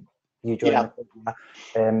when you joined.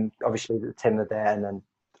 Obviously Tim was there, and then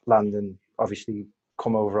Landon obviously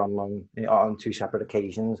come over on loan on 2 separate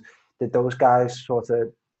occasions. Did those guys sort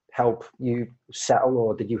of help you settle,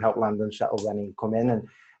 or did you help Landon settle when he come in? And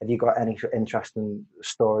have you got any interesting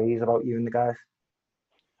stories about you and the guys?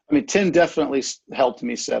 I mean, Tim definitely helped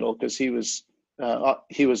me settle because he was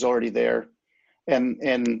already there,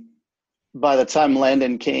 and by the time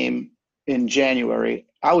Landon came in January,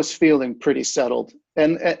 I was feeling pretty settled,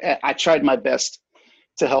 and I tried my best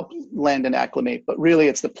to help Landon acclimate. But really,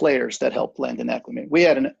 it's the players that helped Landon acclimate. We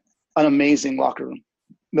had an amazing locker room.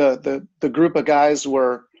 The group of guys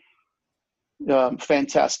were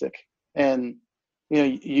fantastic, and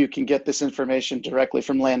you can get this information directly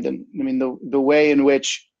from Landon. I mean, the way in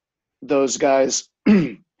which those guys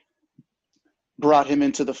brought him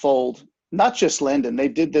into the fold, not just Landon. They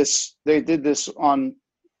did this on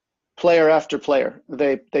player after player.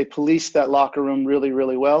 They policed that locker room really,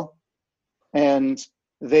 really well, and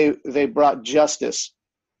they brought justice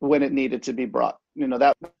when it needed to be brought.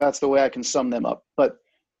 That's the way I can sum them up. But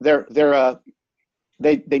they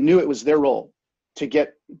knew it was their role to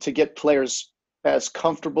get players as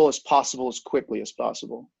comfortable as possible, as quickly as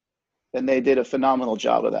possible, and they did a phenomenal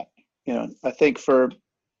job of that. I think for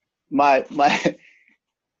my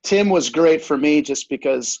Tim was great for me just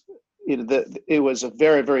because it was a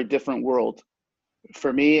very, very different world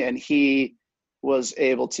for me, and he was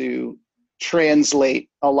able to translate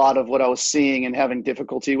a lot of what I was seeing and having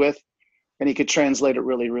difficulty with, and he could translate it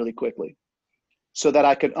really, really quickly so that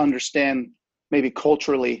I could understand maybe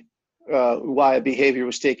culturally why a behavior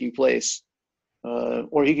was taking place,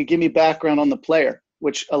 or he could give me background on the player,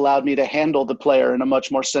 which allowed me to handle the player in a much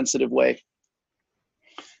more sensitive way.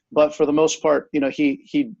 But for the most part,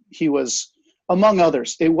 he was, among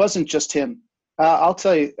others. It wasn't just him. I'll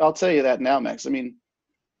tell you that now, Max. I mean,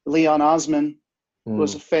 Leon Osman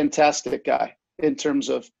was a fantastic guy in terms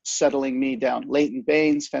of settling me down. Leighton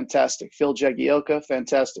Baines, fantastic. Phil Jagielka,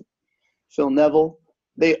 fantastic. Phil Neville.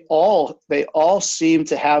 They all seem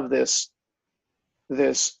to have this.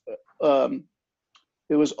 It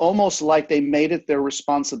was almost like they made it their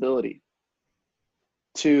responsibility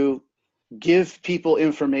to give people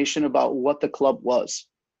information about what the club was,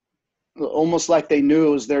 almost like they knew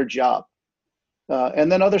it was their job.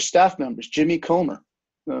 And then other staff members, Jimmy Comer,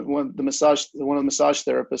 one of the massage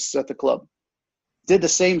therapists at the club, did the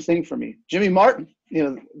same thing for me. Jimmy Martin,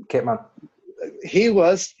 Kitman. He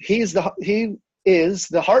is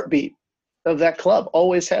the heartbeat of that club,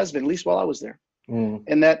 always has been, at least while I was there.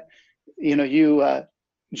 And that,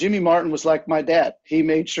 Jimmy Martin was like my dad. He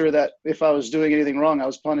made sure that if I was doing anything wrong, I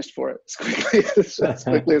was punished for it as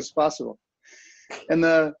quickly as possible. And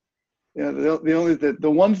the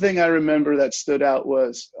one thing I remember that stood out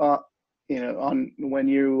was, on when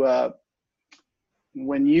you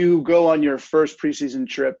go on your first preseason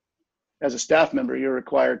trip as a staff member, you're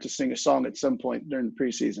required to sing a song at some point during the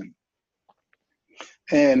preseason.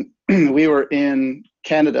 And we were in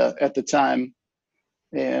Canada at the time,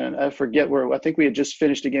 and I forget where. I think we had just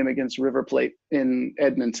finished a game against River Plate in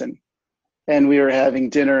Edmonton, and we were having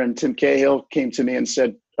dinner, and Tim Cahill came to me and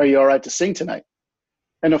said, "Are you all right to sing tonight?"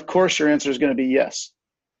 And of course your answer is going to be yes.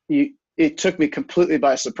 It took me completely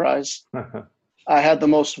by surprise. I had the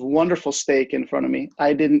most wonderful steak in front of me.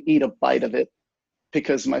 I didn't eat a bite of it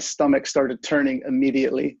because my stomach started turning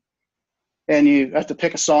immediately. And you have to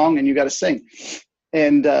pick a song and you got to sing.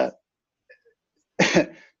 And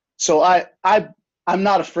so I I'm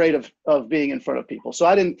not afraid of being in front of people. So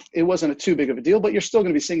it wasn't too big of a deal, but you're still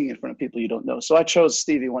going to be singing in front of people you don't know. So I chose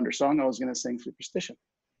Stevie Wonder song. I was going to sing Superstition.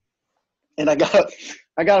 And I got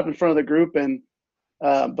up in front of the group, and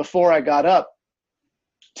before I got up,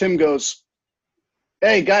 Tim goes,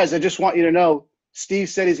 "Hey guys, I just want you to know, Steve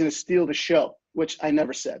said he's going to steal the show," which I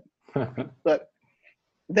never said. But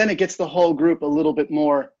then it gets the whole group a little bit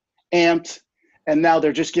more amped, and now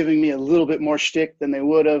they're just giving me a little bit more shtick than they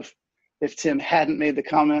would have if Tim hadn't made the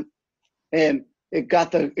comment. And it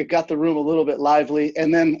got the room a little bit lively.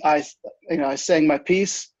 And then I sang my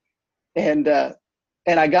piece, and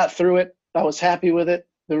I got through it. I was happy with it.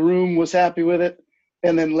 The room was happy with it.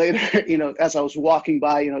 And then later, as I was walking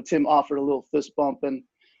by, Tim offered a little fist bump, and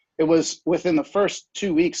it was within the first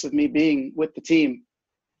 2 weeks of me being with the team.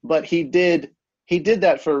 But he did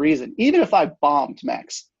that for a reason. Even if I bombed,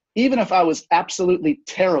 Max, even if I was absolutely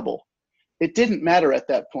terrible, it didn't matter at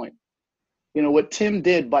that point. What Tim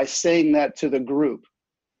did by saying that to the group,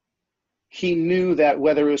 he knew that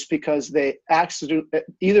whether it was because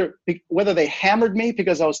whether they hammered me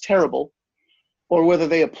because I was terrible, or whether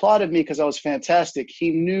they applauded me because I was fantastic, he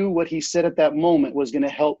knew what he said at that moment was going to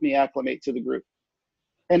help me acclimate to the group.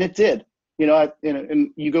 And it did. And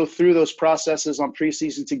you go through those processes on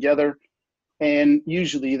preseason together, and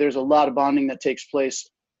usually there's a lot of bonding that takes place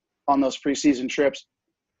on those preseason trips.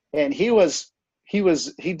 And he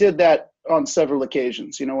did that on several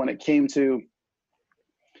occasions. When it came to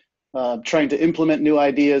trying to implement new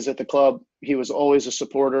ideas at the club, he was always a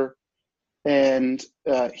supporter. And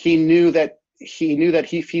he knew that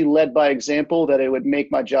if he led by example, that it would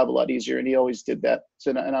make my job a lot easier, and he always did that.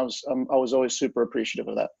 So, and I was always super appreciative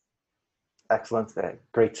of that. Excellent,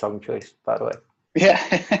 great song choice, by the way.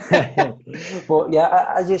 Yeah. But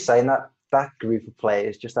yeah, as you're saying, that group of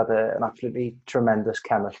players just had an absolutely tremendous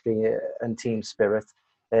chemistry and team spirit.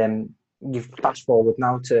 You fast forward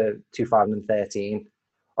now to 2013.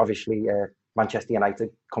 Obviously, Manchester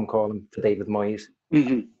United come calling for David Moyes,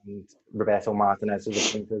 and Roberto Martinez is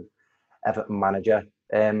appointed Everton manager.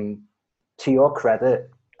 To your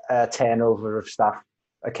credit, a turnover of staff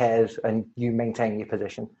occurs and you maintain your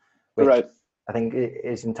position, which right. I think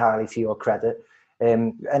is entirely to your credit.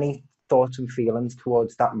 Any thoughts and feelings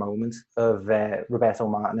towards that moment of Roberto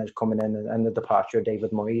Martinez coming in and the departure of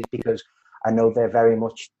David Moyes? Because I know they're very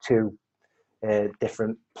much two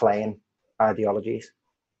different playing ideologies.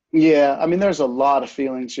 Yeah, I mean, there's a lot of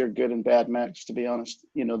feelings here, good and bad, Max, to be honest.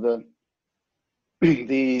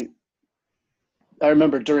 I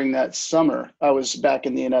remember during that summer, I was back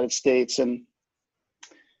in the United States, and,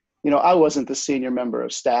 I wasn't the senior member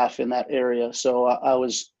of staff in that area. So I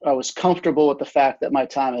was comfortable with the fact that my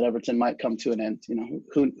time at Everton might come to an end.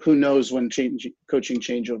 Who knows when coaching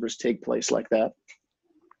changeovers take place like that.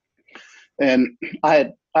 And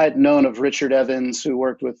I had known of Richard Evans, who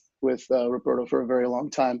worked with Roberto for a very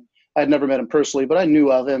long time. I had never met him personally, but I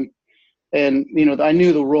knew of him. And, I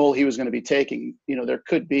knew the role he was going to be taking. There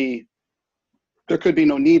could be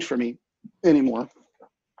no need for me anymore.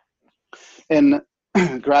 And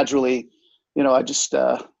gradually, I just,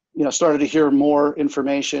 started to hear more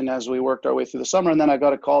information as we worked our way through the summer. And then I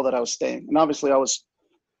got a call that I was staying. And obviously I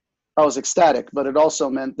was ecstatic, but it also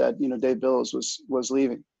meant that, Dave Billows was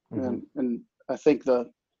leaving. And I think the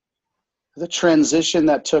transition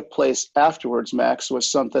that took place afterwards, Max,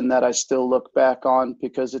 was something that I still look back on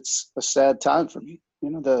because it's a sad time for me.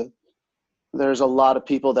 There's a lot of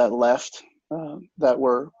people that left that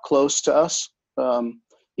were close to us,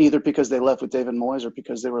 either because they left with David Moyes or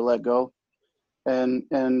because they were let go. And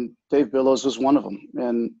Dave Billows was one of them.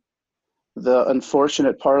 And the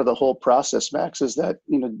unfortunate part of the whole process, Max, is that,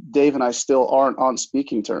 Dave and I still aren't on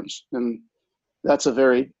speaking terms. And that's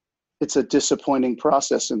it's a disappointing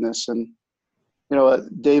process in this. And,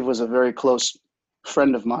 Dave was a very close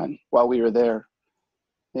friend of mine while we were there.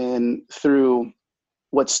 And through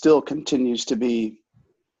what still continues to be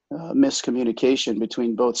miscommunication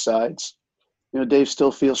between both sides, Dave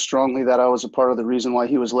still feels strongly that I was a part of the reason why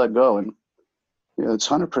he was let go. And, it's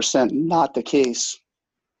 100% not the case.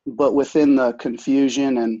 But within the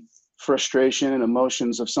confusion and frustration and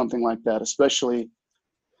emotions of something like that, especially,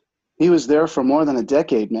 he was there for more than a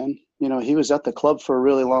decade, man. He was at the club for a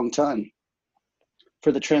really long time.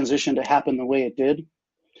 For the transition to happen the way it did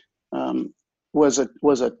was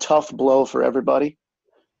a tough blow for everybody.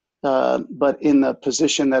 But in the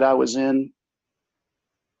position that I was in,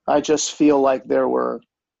 I just feel like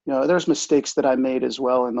there's mistakes that I made as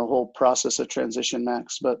well in the whole process of transition,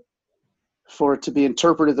 Max. But for it to be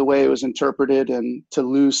interpreted the way it was interpreted, and to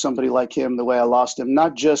lose somebody like him the way I lost him,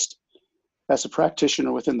 not just as a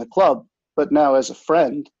practitioner within the club, but now as a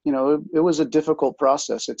friend, it was a difficult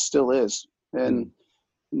process. It still is. And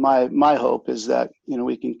my hope is that,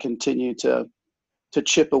 we can continue to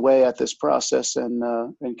chip away at this process and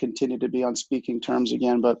continue to be on speaking terms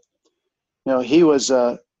again. But, he was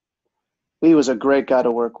a great guy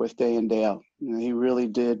to work with day in, day out. He really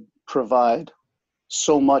did provide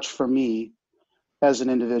so much for me as an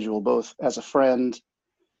individual, both as a friend,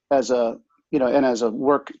 as a, and as a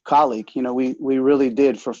work colleague. We really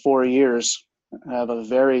did for 4 years have a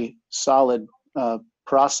very solid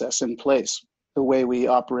process in place, the way we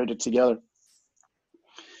operated together.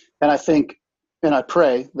 And I think, and I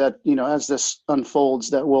pray that, as this unfolds,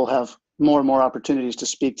 that we'll have more and more opportunities to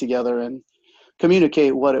speak together and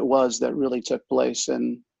communicate what it was that really took place,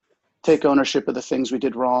 and take ownership of the things we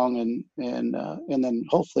did wrong, and then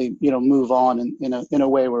hopefully, move on in a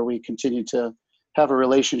way where we continue to have a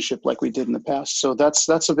relationship like we did in the past. So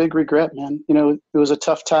that's a big regret, man. It was a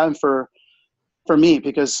tough time for me,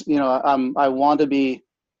 because, I want to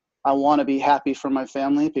be happy for my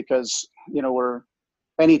family, because,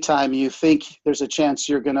 anytime you think there's a chance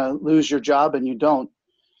you're going to lose your job and you don't,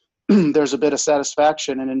 there's a bit of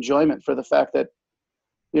satisfaction and enjoyment for the fact that,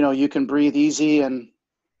 you can breathe easy, and,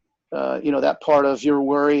 that part of your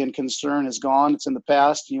worry and concern is gone. It's in the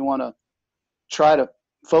past. You want to try to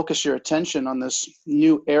focus your attention on this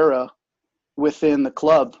new era within the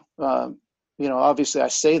club. Obviously I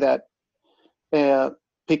say that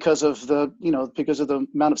because of the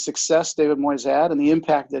amount of success David Moyes had and the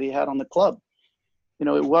impact that he had on the club.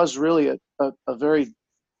 It was really a very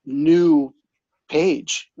new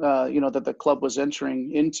page, that the club was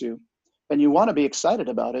entering into, and you want to be excited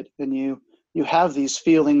about it. And you have these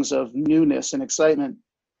feelings of newness and excitement,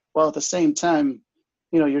 while at the same time,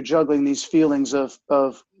 you're juggling these feelings of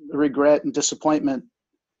regret and disappointment,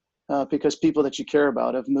 because people that you care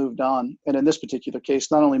about have moved on. And in this particular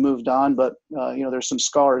case, not only moved on, but, there's some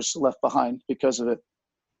scars left behind because of it.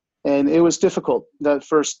 And it was difficult. That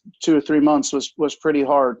first 2 or 3 months was pretty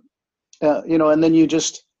hard, and then you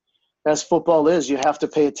just, as football is, you have to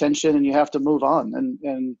pay attention and you have to move on.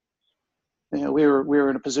 And we were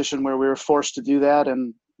in a position where we were forced to do that.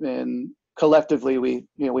 And collectively, we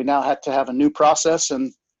now had to have a new process.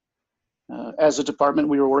 And as a department,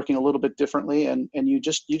 we were working a little bit differently, and you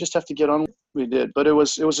just have to get on. We did, but it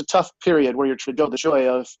was a tough period where you're trying to go the joy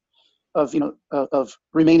of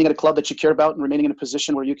remaining at a club that you care about and remaining in a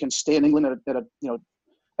position where you can stay in England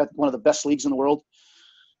at one of the best leagues in the world,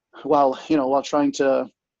 while trying to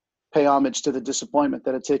pay homage to the disappointment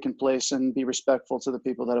that had taken place and be respectful to the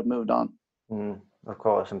people that have moved on. Of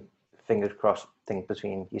course, and fingers crossed, things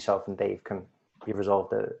between yourself and Dave can be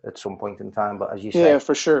resolved at some point in time. But as you say, yeah,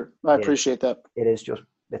 for sure, I appreciate that.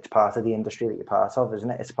 It's part of the industry that you're part of, isn't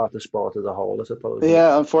it? It's part of the sport as a whole, I suppose.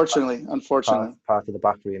 Yeah, unfortunately. Part of the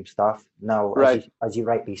backroom staff. Now, right. as you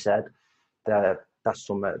rightly said, that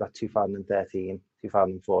summer, that 2013,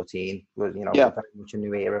 2014 was, very much a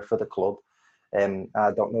new era for the club.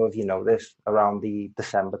 I don't know if you know this, around the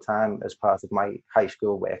December time, as part of my high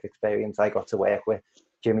school work experience, I got to work with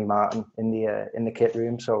Jimmy Martin in the kit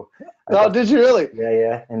room. So, did you really?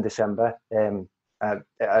 Yeah, in December.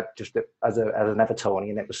 I just as an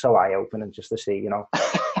Evertonian, it was so eye-opening just to see,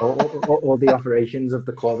 all the operations of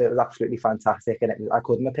the club. It was absolutely fantastic, and I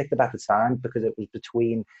couldn't have picked a better time, because it was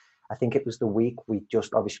between, I think it was the week we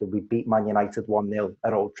beat Man United 1-0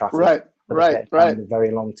 at Old Trafford. Right. A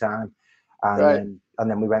very long time. And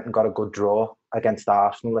then we went and got a good draw against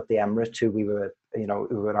Arsenal at the Emirates, who we were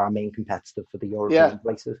our main competitor for the European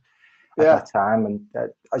places at that time. And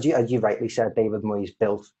as you rightly said, David Moyes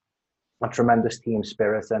built a tremendous team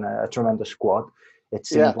spirit and a tremendous squad. It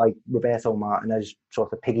seemed like Roberto Martinez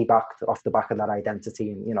sort of piggybacked off the back of that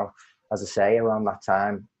identity. And, as I say, around that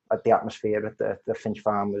time, the atmosphere at the Finch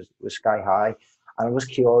Farm was sky high. And I was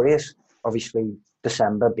curious, obviously,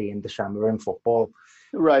 December being December in football.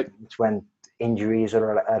 Right. It's when injuries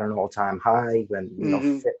are at an all-time high,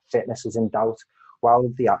 when fitness is in doubt. While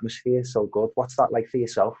the atmosphere is so good, what's that like for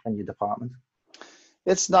yourself and your department?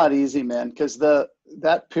 It's not easy, man, because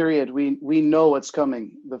that period we know what's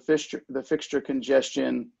coming. The fixture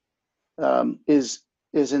congestion is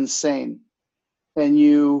insane, and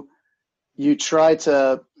you try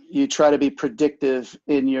to be predictive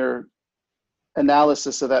in your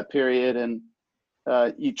analysis of that period, and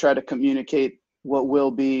you try to communicate what will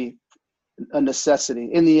be a necessity.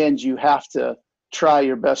 In the end, you have to try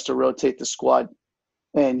your best to rotate the squad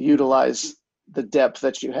and utilize the depth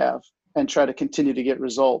that you have and try to continue to get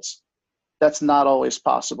results. That's not always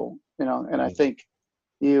possible, and I think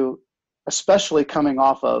especially coming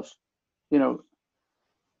off of,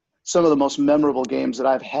 some of the most memorable games that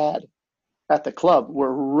I've had at the club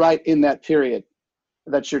were right in that period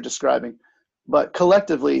that you're describing. But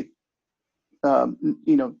collectively,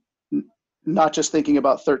 you know, not just thinking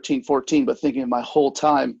about 13, 14, but thinking of my whole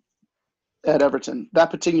time at Everton. That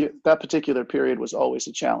particular period was always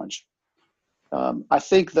a challenge. I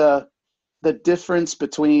think the difference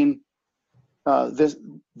between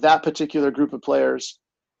that particular group of players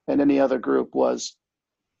and any other group was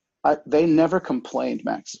they never complained,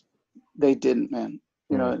 Max. They didn't, man.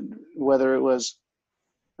 You know, whether it was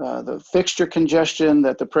the fixture congestion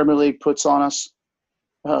that the Premier League puts on us,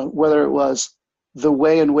 whether it was the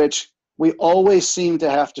way in which we always seem to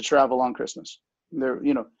have to travel on Christmas. There,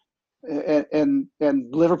 you know, and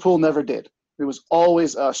Liverpool never did. It was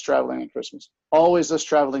always us traveling on Christmas, always us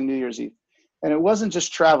traveling New Year's Eve. And it wasn't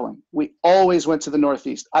just traveling. We always went to the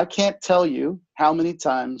Northeast. I can't tell you how many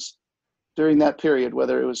times during that period,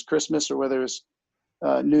 whether it was Christmas or whether it was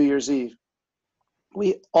New Year's Eve,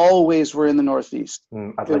 we always were in the Northeast.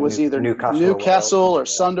 It was either Newcastle or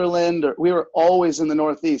Sunderland, or we were always in the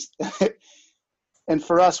Northeast. And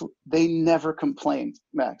for us, they never complained,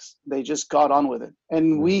 Max. They just got on with it.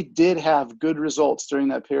 And we did have good results during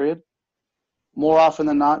that period, more often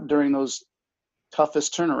than not during those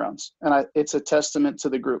toughest turnarounds. And it's a testament to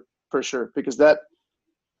the group for sure, because that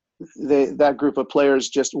group of players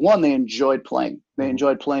just, one, they enjoyed playing. They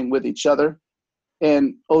enjoyed playing with each other.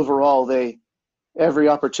 And overall, every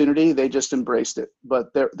opportunity, they just embraced it.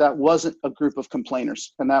 But that wasn't a group of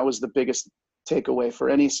complainers. And that was the biggest takeaway for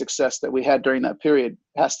any success that we had during that period,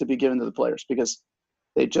 has to be given to the players, because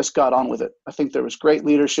they just got on with it. I think there was great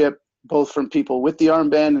leadership, both from people with the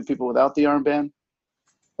armband and people without the armband.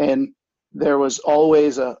 And there was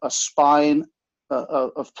always a spine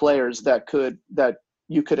of players that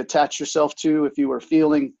you could attach yourself to. If you were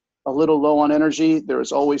feeling a little low on energy, there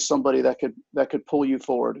was always somebody that could pull you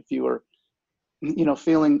forward. If you were, you know,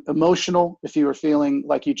 feeling emotional, if you were feeling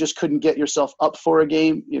like you just couldn't get yourself up for a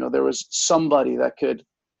game, you know, there was somebody that could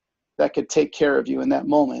take care of you in that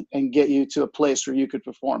moment and get you to a place where you could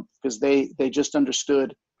perform, because they just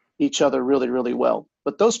understood each other really, really well.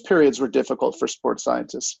 But those periods were difficult for sports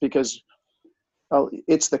scientists, because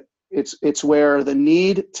it's where the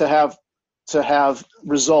need to have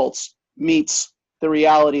results meets the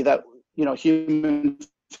reality that, you know, human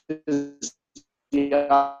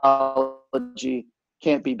physiology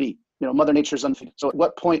can't be beat. You know, Mother Nature's undefeated. So at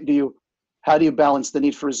what point how do you balance the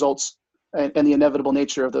need for results and the inevitable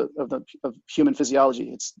nature of human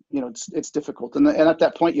physiology? It's, you know, it's difficult. And at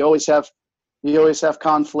that point, you always have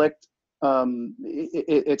conflict.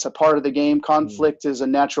 It's a part of the game. Conflict is a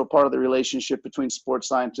natural part of the relationship between sports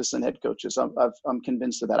scientists and head coaches. I'm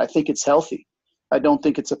convinced of that. I think it's healthy. I don't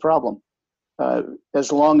think it's a problem.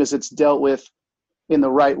 As long as it's dealt with in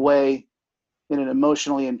the right way, in an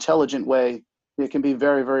emotionally intelligent way, it can be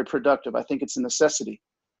very, very productive. I think it's a necessity.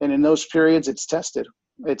 And in those periods, it's tested.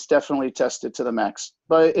 It's definitely tested to the max.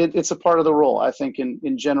 But it's a part of the role, I think,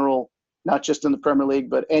 in general, not just in the Premier League,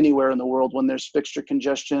 but anywhere in the world when there's fixture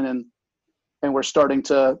congestion and we're starting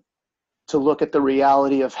to look at the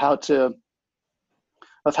reality of how to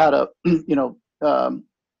you know,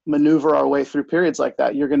 maneuver our way through periods like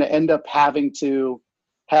that. You're going to end up having to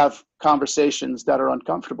have conversations that are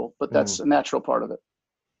uncomfortable, but that's a natural part of it.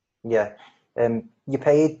 Yeah. You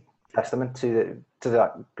paid testament to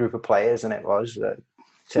that group of players, and it was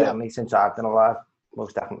certainly since I've been alive,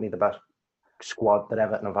 most definitely the best squad that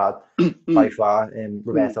Everton have had by far.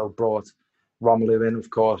 Roberto brought Romelu in, of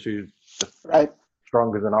course, who's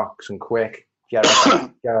stronger than ox and quick.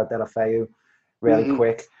 Gerard Deulofeu, really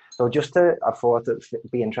quick. So I thought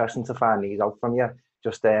it'd be interesting to find these out from you.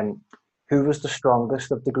 Just who was the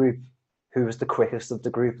strongest of the group, who was the quickest of the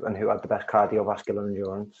group, and who had the best cardiovascular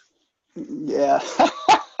endurance? Yeah.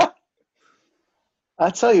 I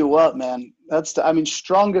tell you what, man,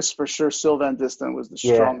 strongest for sure. Sylvain Distin was the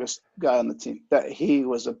strongest guy on the team. That he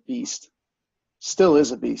was a beast, still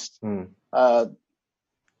is a beast.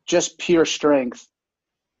 Just pure strength.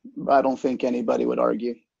 I don't think anybody would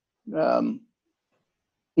argue.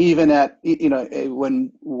 Even at, you know,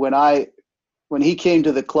 when he came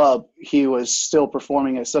to the club, he was still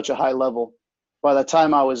performing at such a high level. By the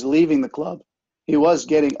time I was leaving the club, he was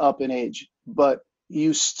getting up in age, but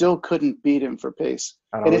you still couldn't beat him for pace.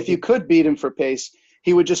 And if you could beat him for pace,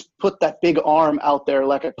 he would just put that big arm out there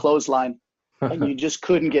like a clothesline, and you just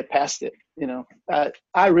couldn't get past it. You know,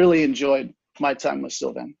 I really enjoyed my time with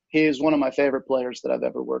Sylvain. He is one of my favorite players that I've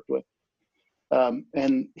ever worked with.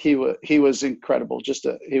 And he was incredible.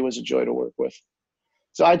 He was a joy to work with.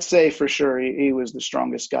 So I'd say for sure he was the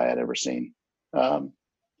strongest guy I'd ever seen.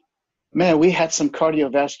 Man, we had some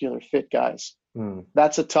cardiovascular fit guys.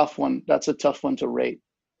 That's a tough one. That's a tough one to rate.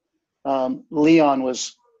 Leon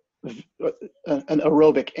was an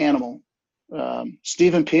aerobic animal.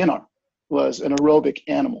 Steven Pienaar was an aerobic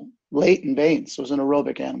animal. Leighton Baines was an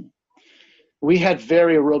aerobic animal. We had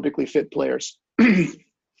very aerobically fit players. That's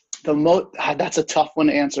a tough one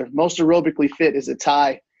to answer. Most aerobically fit is a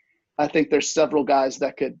tie. I think there's several guys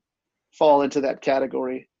that could fall into that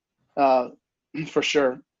category for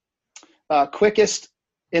sure. Quickest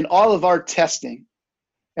in all of our testing,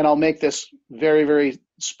 and I'll make this very, very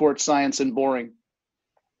sports science and boring.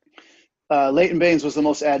 Leighton Baines was the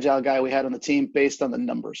most agile guy we had on the team based on the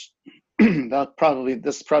numbers.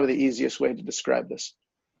 This is probably the easiest way to describe this.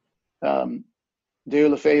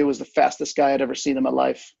 Deulofeu was the fastest guy I'd ever seen in my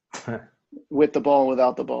life, with the ball and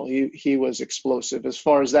without the ball. He was explosive as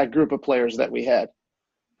far as that group of players that we had.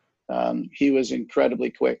 He was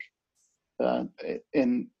incredibly quick.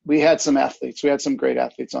 And we had some athletes. We had some great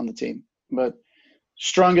athletes on the team. But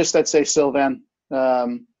strongest, I'd say Sylvan.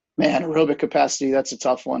 Aerobic capacity, that's a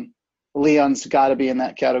tough one. Leon's got to be in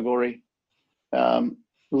that category.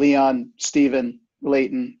 Leon, Steven,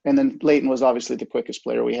 Leighton. And then Leighton was obviously the quickest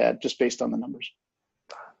player we had, just based on the numbers.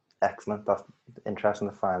 Excellent. That's interesting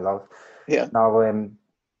to find out. Yeah. Now,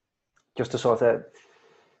 just to sort of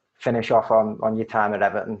finish off on your time at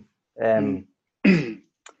Everton,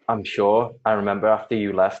 I'm sure, I remember after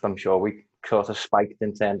you left, I'm sure we sort of spiked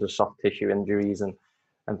in terms of soft tissue injuries and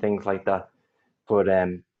things like that. But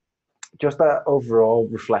just overall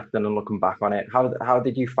reflecting and looking back on it, how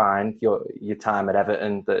did you find your time at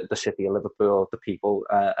Everton, the city of Liverpool, the people?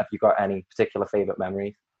 Have you got any particular favourite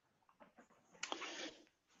memories?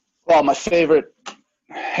 Well, my favorite,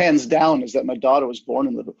 hands down, is that my daughter was born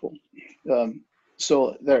in Liverpool.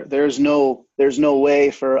 So there's no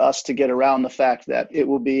way for us to get around the fact that it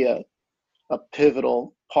will be a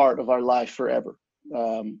pivotal part of our life forever.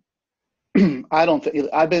 I don't think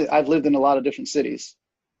I've lived in a lot of different cities,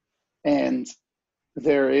 and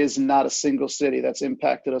there is not a single city that's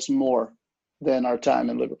impacted us more than our time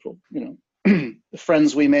in Liverpool. You know, the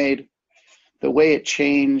friends we made, the way it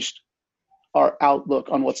changed our outlook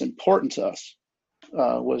on what's important to us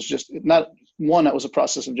was just not one. That was a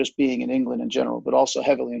process of just being in England in general, but also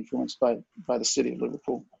heavily influenced by the city of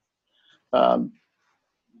Liverpool.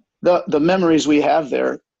 The memories we have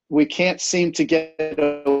there, we can't seem to get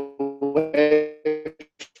away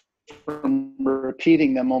from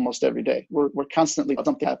repeating them almost every day. We're constantly,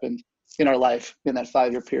 something happened in our life in that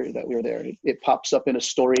 5-year period that we were there. It pops up in a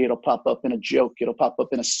story. It'll pop up in a joke. It'll pop up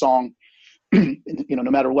in a song.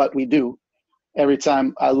 No matter what we do, every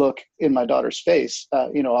time I look in my daughter's face,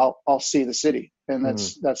 I'll see the city, and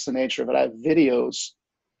that's the nature of it. I have videos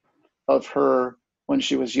of her when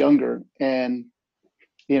she was younger, and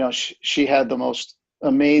she had the most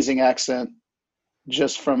amazing accent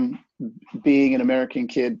just from being an American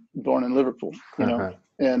kid born in Liverpool.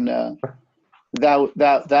 And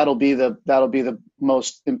that'll be the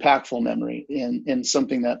most impactful memory, in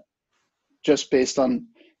something that, just based on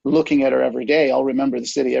looking at her every day, I'll remember the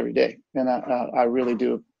city every day. And I really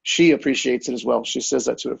do. She appreciates it as well. She says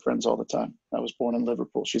that to her friends all the time. I was born in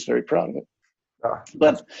Liverpool. She's very proud of it.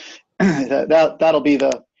 But that'll be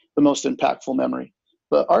the most impactful memory.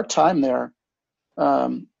 But our time there,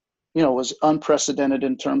 was unprecedented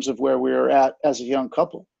in terms of where we were at as a young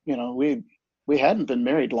couple. We hadn't been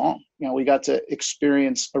married long. We got to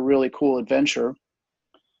experience a really cool adventure,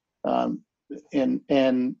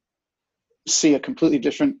 and see a completely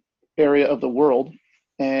different area of the world,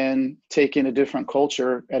 and take in a different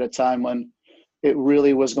culture at a time when it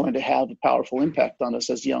really was going to have a powerful impact on us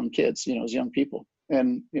as young kids, as young people.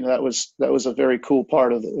 And, that was a very cool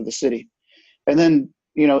part of the city. And then,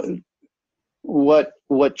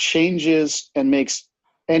 what changes and makes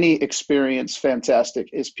any experience fantastic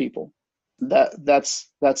is people. That's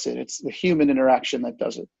it. It's the human interaction that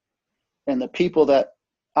does it. And the people that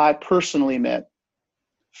I personally met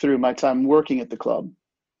through my time working at the club,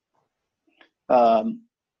 I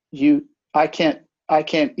can't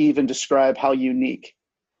even describe how unique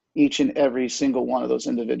each and every single one of those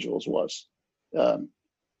individuals was.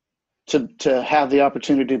 To have the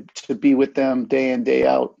opportunity to be with them day in, day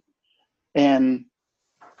out, and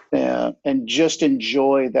just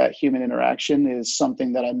enjoy that human interaction is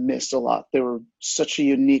something that I missed a lot. They were such a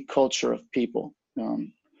unique culture of people.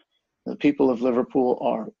 The people of Liverpool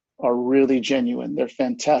are really genuine. They're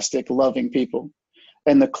fantastic, loving people.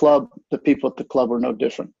 And the people at the club were no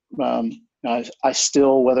different. I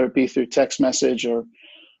still, whether it be through text message or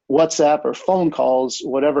WhatsApp or phone calls,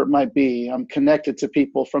 whatever it might be, I'm connected to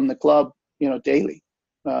people from the club, daily.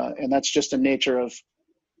 And that's just the nature of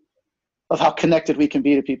how connected we can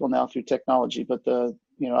be to people now through technology. But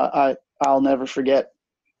I'll never forget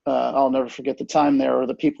the time there, or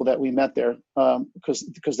the people that we met there,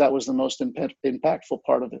 because that was the most impactful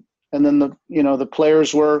part of it. And then the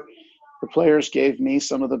players were The players gave me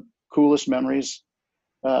some of the coolest memories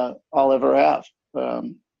I'll ever have.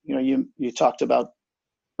 You talked about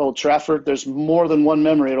Old Trafford. There's more than one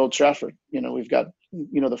memory at Old Trafford. We've got,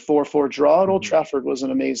 the 4-4 draw at Old Trafford was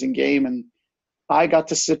an amazing game. And I got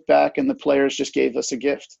to sit back and the players just gave us a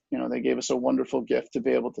gift. They gave us a wonderful gift to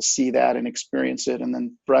be able to see that and experience it. And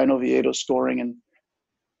then Brian Oviedo scoring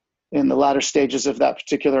in the latter stages of that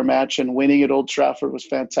particular match and winning at Old Trafford was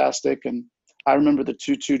fantastic. And I remember the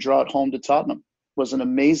 2-2 draw at home to Tottenham was an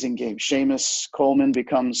amazing game. Seamus Coleman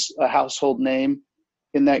becomes a household name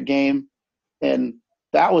in that game. And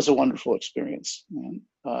that was a wonderful experience.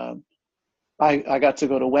 I got to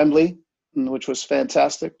go to Wembley, which was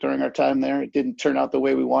fantastic during our time there. It didn't turn out the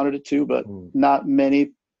way we wanted it to, but not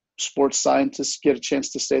many sports scientists get a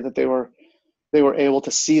chance to say that they were able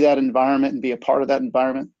to see that environment and be a part of that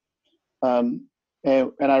environment. And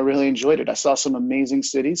I really enjoyed it. I saw some amazing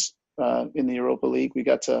cities in the Europa League. We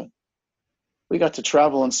got to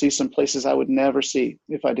travel and see some places I would never see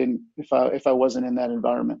if I wasn't in that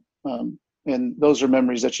environment. And those are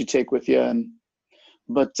memories that you take with you.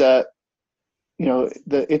 But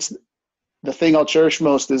the thing I'll cherish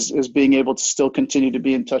most is being able to still continue to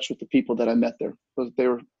be in touch with the people that I met there.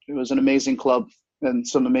 It was an amazing club and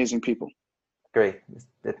some amazing people. Great.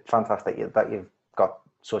 It's fantastic that you've got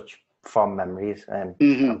such fond memories, and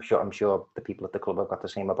I'm sure the people at the club have got the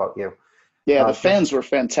same about you. Yeah, the fans were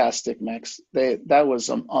fantastic, Max. That was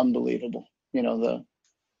unbelievable. The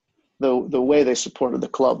way they supported the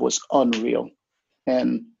club was unreal,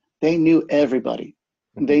 and they knew everybody.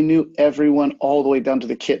 They knew everyone all the way down to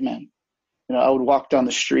the kit man. I would walk down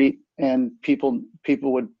the street and people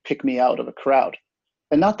would pick me out of a crowd.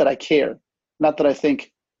 And not that I care, not that I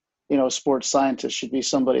think, a sports scientist should be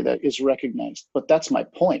somebody that is recognized, but that's my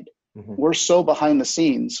point. We're so behind the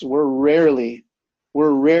scenes. We're rarely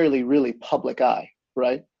really public eye,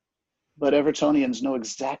 right? But Evertonians know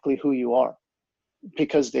exactly who you are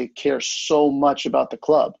because they care so much about the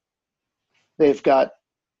club. They've got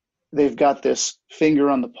this finger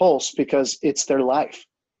on the pulse because it's their life.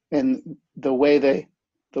 And the way they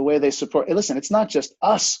support. Listen, it's not just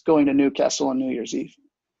us going to Newcastle on New Year's Eve.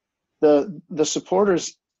 The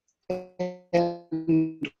supporters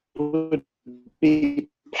would be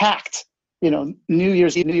packed. New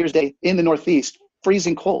Year's Eve, New Year's Day in the Northeast,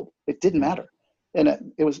 freezing cold. It didn't matter,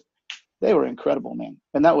 and they were incredible, man.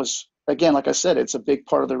 And that was, again, like I said, it's a big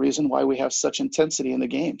part of the reason why we have such intensity in the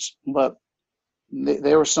games. But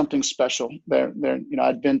they were something special.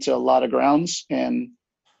 I'd been to a lot of grounds, and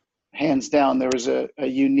hands down, there was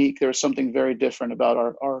something very different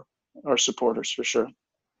about our supporters, for sure.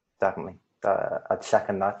 Definitely. I'd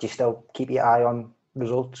second that. Do you still keep your eye on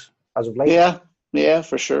results as of late? Yeah,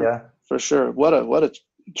 for sure. Yeah. For sure. What a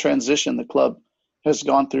transition the club has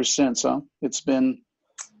gone through since, huh? It's been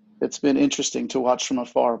interesting to watch from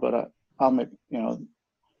afar, but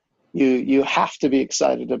you have to be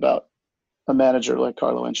excited about a manager like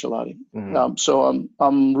Carlo Ancelotti. So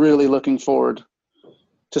I'm really looking forward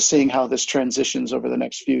to seeing how this transitions over the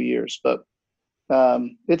next few years. But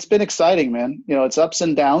it's been exciting, man. It's ups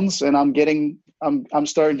and downs, and I'm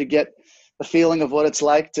starting to get the feeling of what it's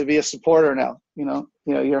like to be a supporter now.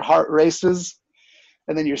 Your heart races,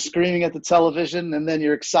 and then you're screaming at the television, and then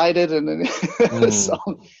you're excited, and then so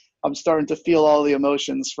I'm starting to feel all the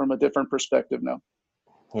emotions from a different perspective now.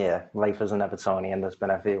 Yeah, life as an Evertonian, there's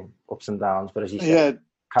been a few ups and downs, but as you said,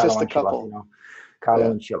 just a couple.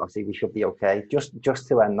 Carlo Ancelotti, we should be okay. Just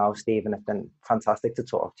to end now, Stephen, it's been fantastic to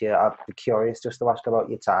talk to you. I'd be curious just to ask about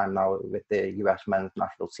your time now with the US men's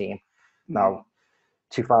national team. Now,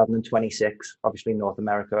 2026, obviously North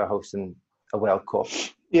America are hosting a World Cup.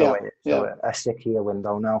 So a 6-year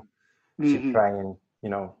window now to try and,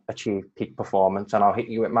 achieve peak performance. And I'll hit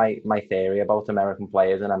you with my theory about American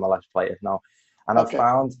players and MLS players now. And I've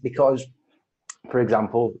found, because, for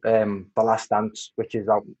example, The Last Dance, which is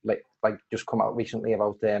out, like just come out recently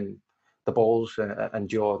about the Bulls and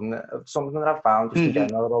Jordan, something that I've found just in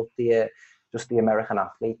general about the American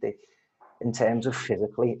athlete, in terms of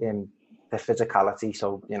physically, the physicality,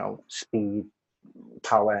 so, speed,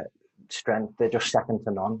 power, strength, they're just second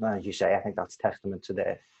to none. And as you say, I think that's testament to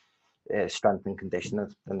their strength and condition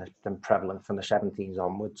that's been prevalent from the 17s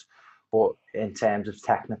onwards. But in terms of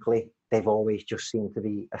technically, they've always just seemed to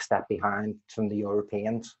be a step behind from the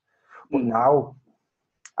Europeans. But now,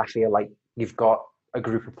 I feel like you've got a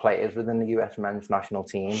group of players within the US men's national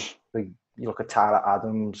team. You look at Tyler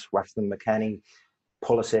Adams, Weston McKennie,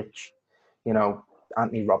 Pulisic,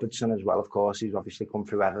 Anthony Robertson as well, of course, who's obviously come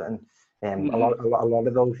through Everton. A lot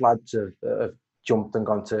of those lads have jumped and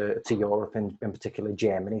gone to Europe, in particular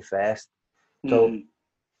Germany first. So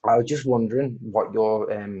I was just wondering what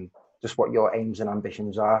your just what your aims and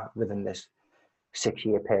ambitions are within this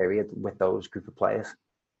 6-year period with those group of players.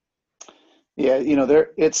 Yeah,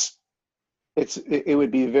 it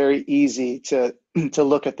would be very easy to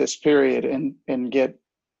look at this period and get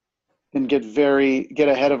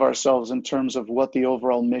ahead of ourselves in terms of what the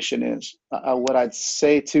overall mission is. What I'd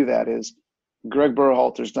say to that is Greg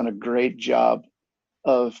Berhalter's done a great job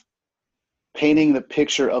of painting the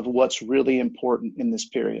picture of what's really important in this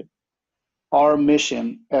period. Our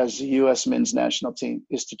mission as the U.S. men's national team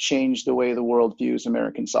is to change the way the world views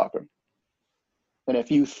American soccer. And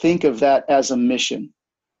if you think of that as a mission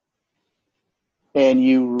and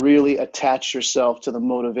you really attach yourself to the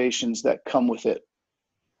motivations that come with it,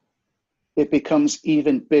 it becomes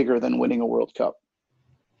even bigger than winning a World Cup.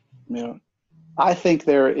 I think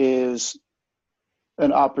there is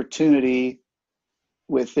an opportunity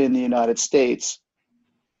within the United States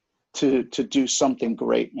to do something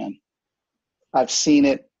great, man. I've seen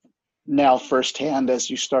it now firsthand as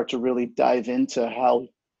you start to really dive into how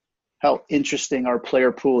interesting our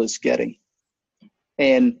player pool is getting.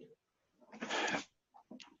 And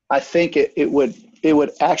I think it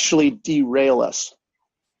would actually derail us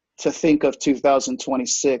to think of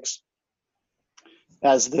 2026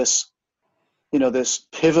 as this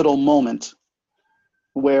pivotal moment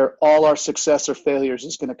where all our success or failures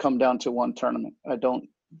is going to come down to one tournament. I don't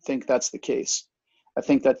think that's the case. I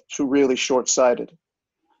think that's really short-sighted.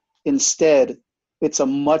 Instead, it's a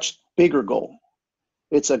much bigger goal.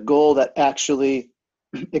 It's a goal that actually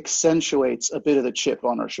accentuates a bit of the chip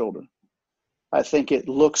on our shoulder. I think it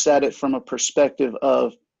looks at it from a perspective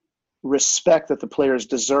of respect that the players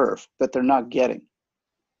deserve, that they're not getting.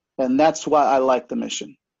 And that's why I like the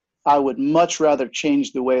mission. I would much rather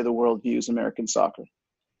change the way the world views American soccer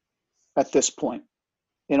at this point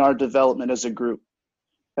in our development as a group,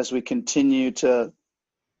 as we continue to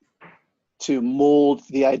mold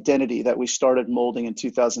the identity that we started molding in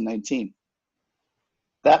 2019.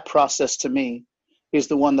 That process to me is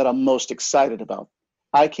the one that I'm most excited about.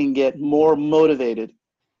 I can get more motivated.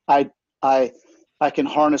 I can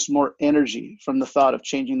harness more energy from the thought of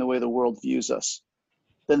changing the way the world views us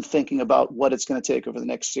than thinking about what it's going to take over the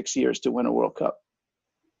next 6 years to win a World Cup.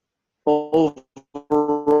 Overall,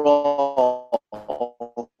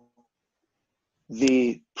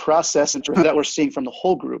 the process that we're seeing from the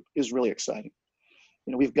whole group is really exciting.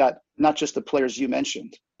 We've got not just the players you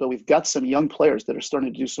mentioned, but we've got some young players that are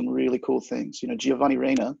starting to do some really cool things. Giovanni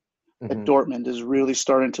Reyna at Dortmund is really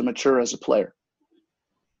starting to mature as a player.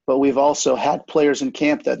 But we've also had players in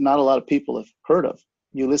camp that not a lot of people have heard of.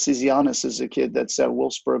 Ulysses Giannis is a kid that's at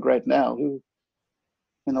Wolfsburg right now, who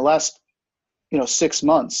in the last 6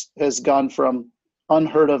 months has gone from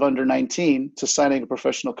unheard of under 19 to signing a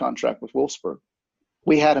professional contract with Wolfsburg.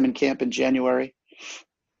 We had him in camp in January,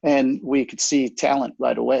 and we could see talent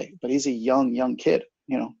right away. But he's a young kid.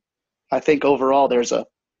 I think overall there's a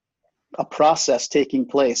process taking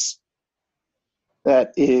place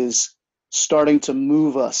that is starting to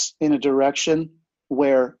move us in a direction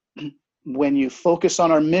where when you focus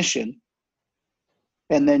on our mission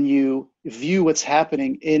and then you view what's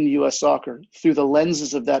happening in U.S. soccer through the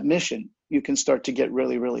lenses of that mission, you can start to get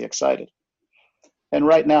really, really excited. And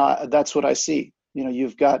right now, that's what I see.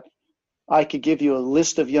 I could give you a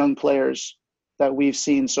list of young players that we've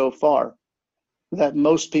seen so far that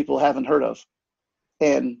most people haven't heard of.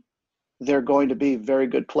 And they're going to be very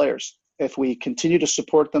good players if we continue to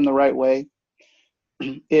support them the right way.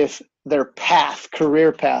 If their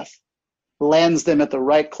career path, lands them at the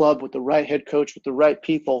right club with the right head coach, with the right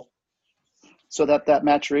people, so that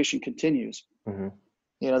maturation continues.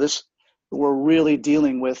 We're really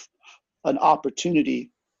dealing with an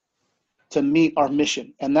opportunity to meet our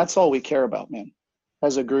mission. And that's all we care about, man.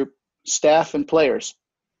 As a group, staff and players,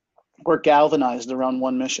 we're galvanized around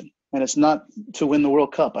one mission. And it's not to win the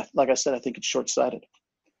World Cup. Like I said, I think it's short-sighted.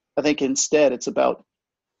 I think instead it's about,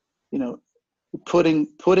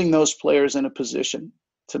 putting those players in a position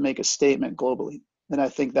to make a statement globally. And I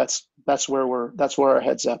think that's where our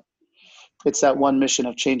head's at. It's that one mission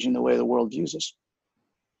of changing the way the world views us.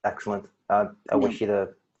 Excellent. I wish you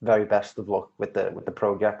the very best of luck with the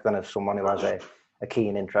project, and as someone who has a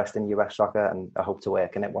keen interest in US soccer, and I hope to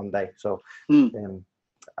work in it one day. So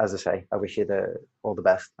as I say, I wish you all the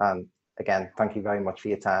best. And again, thank you very much for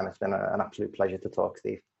your time. It's been an absolute pleasure to talk,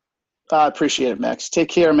 Steve. I appreciate it, Max. Take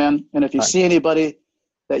care, man. And if you see anybody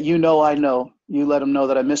that I know, you let them know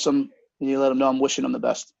that I miss them, and you let them know I'm wishing them the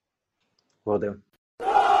best. Will do.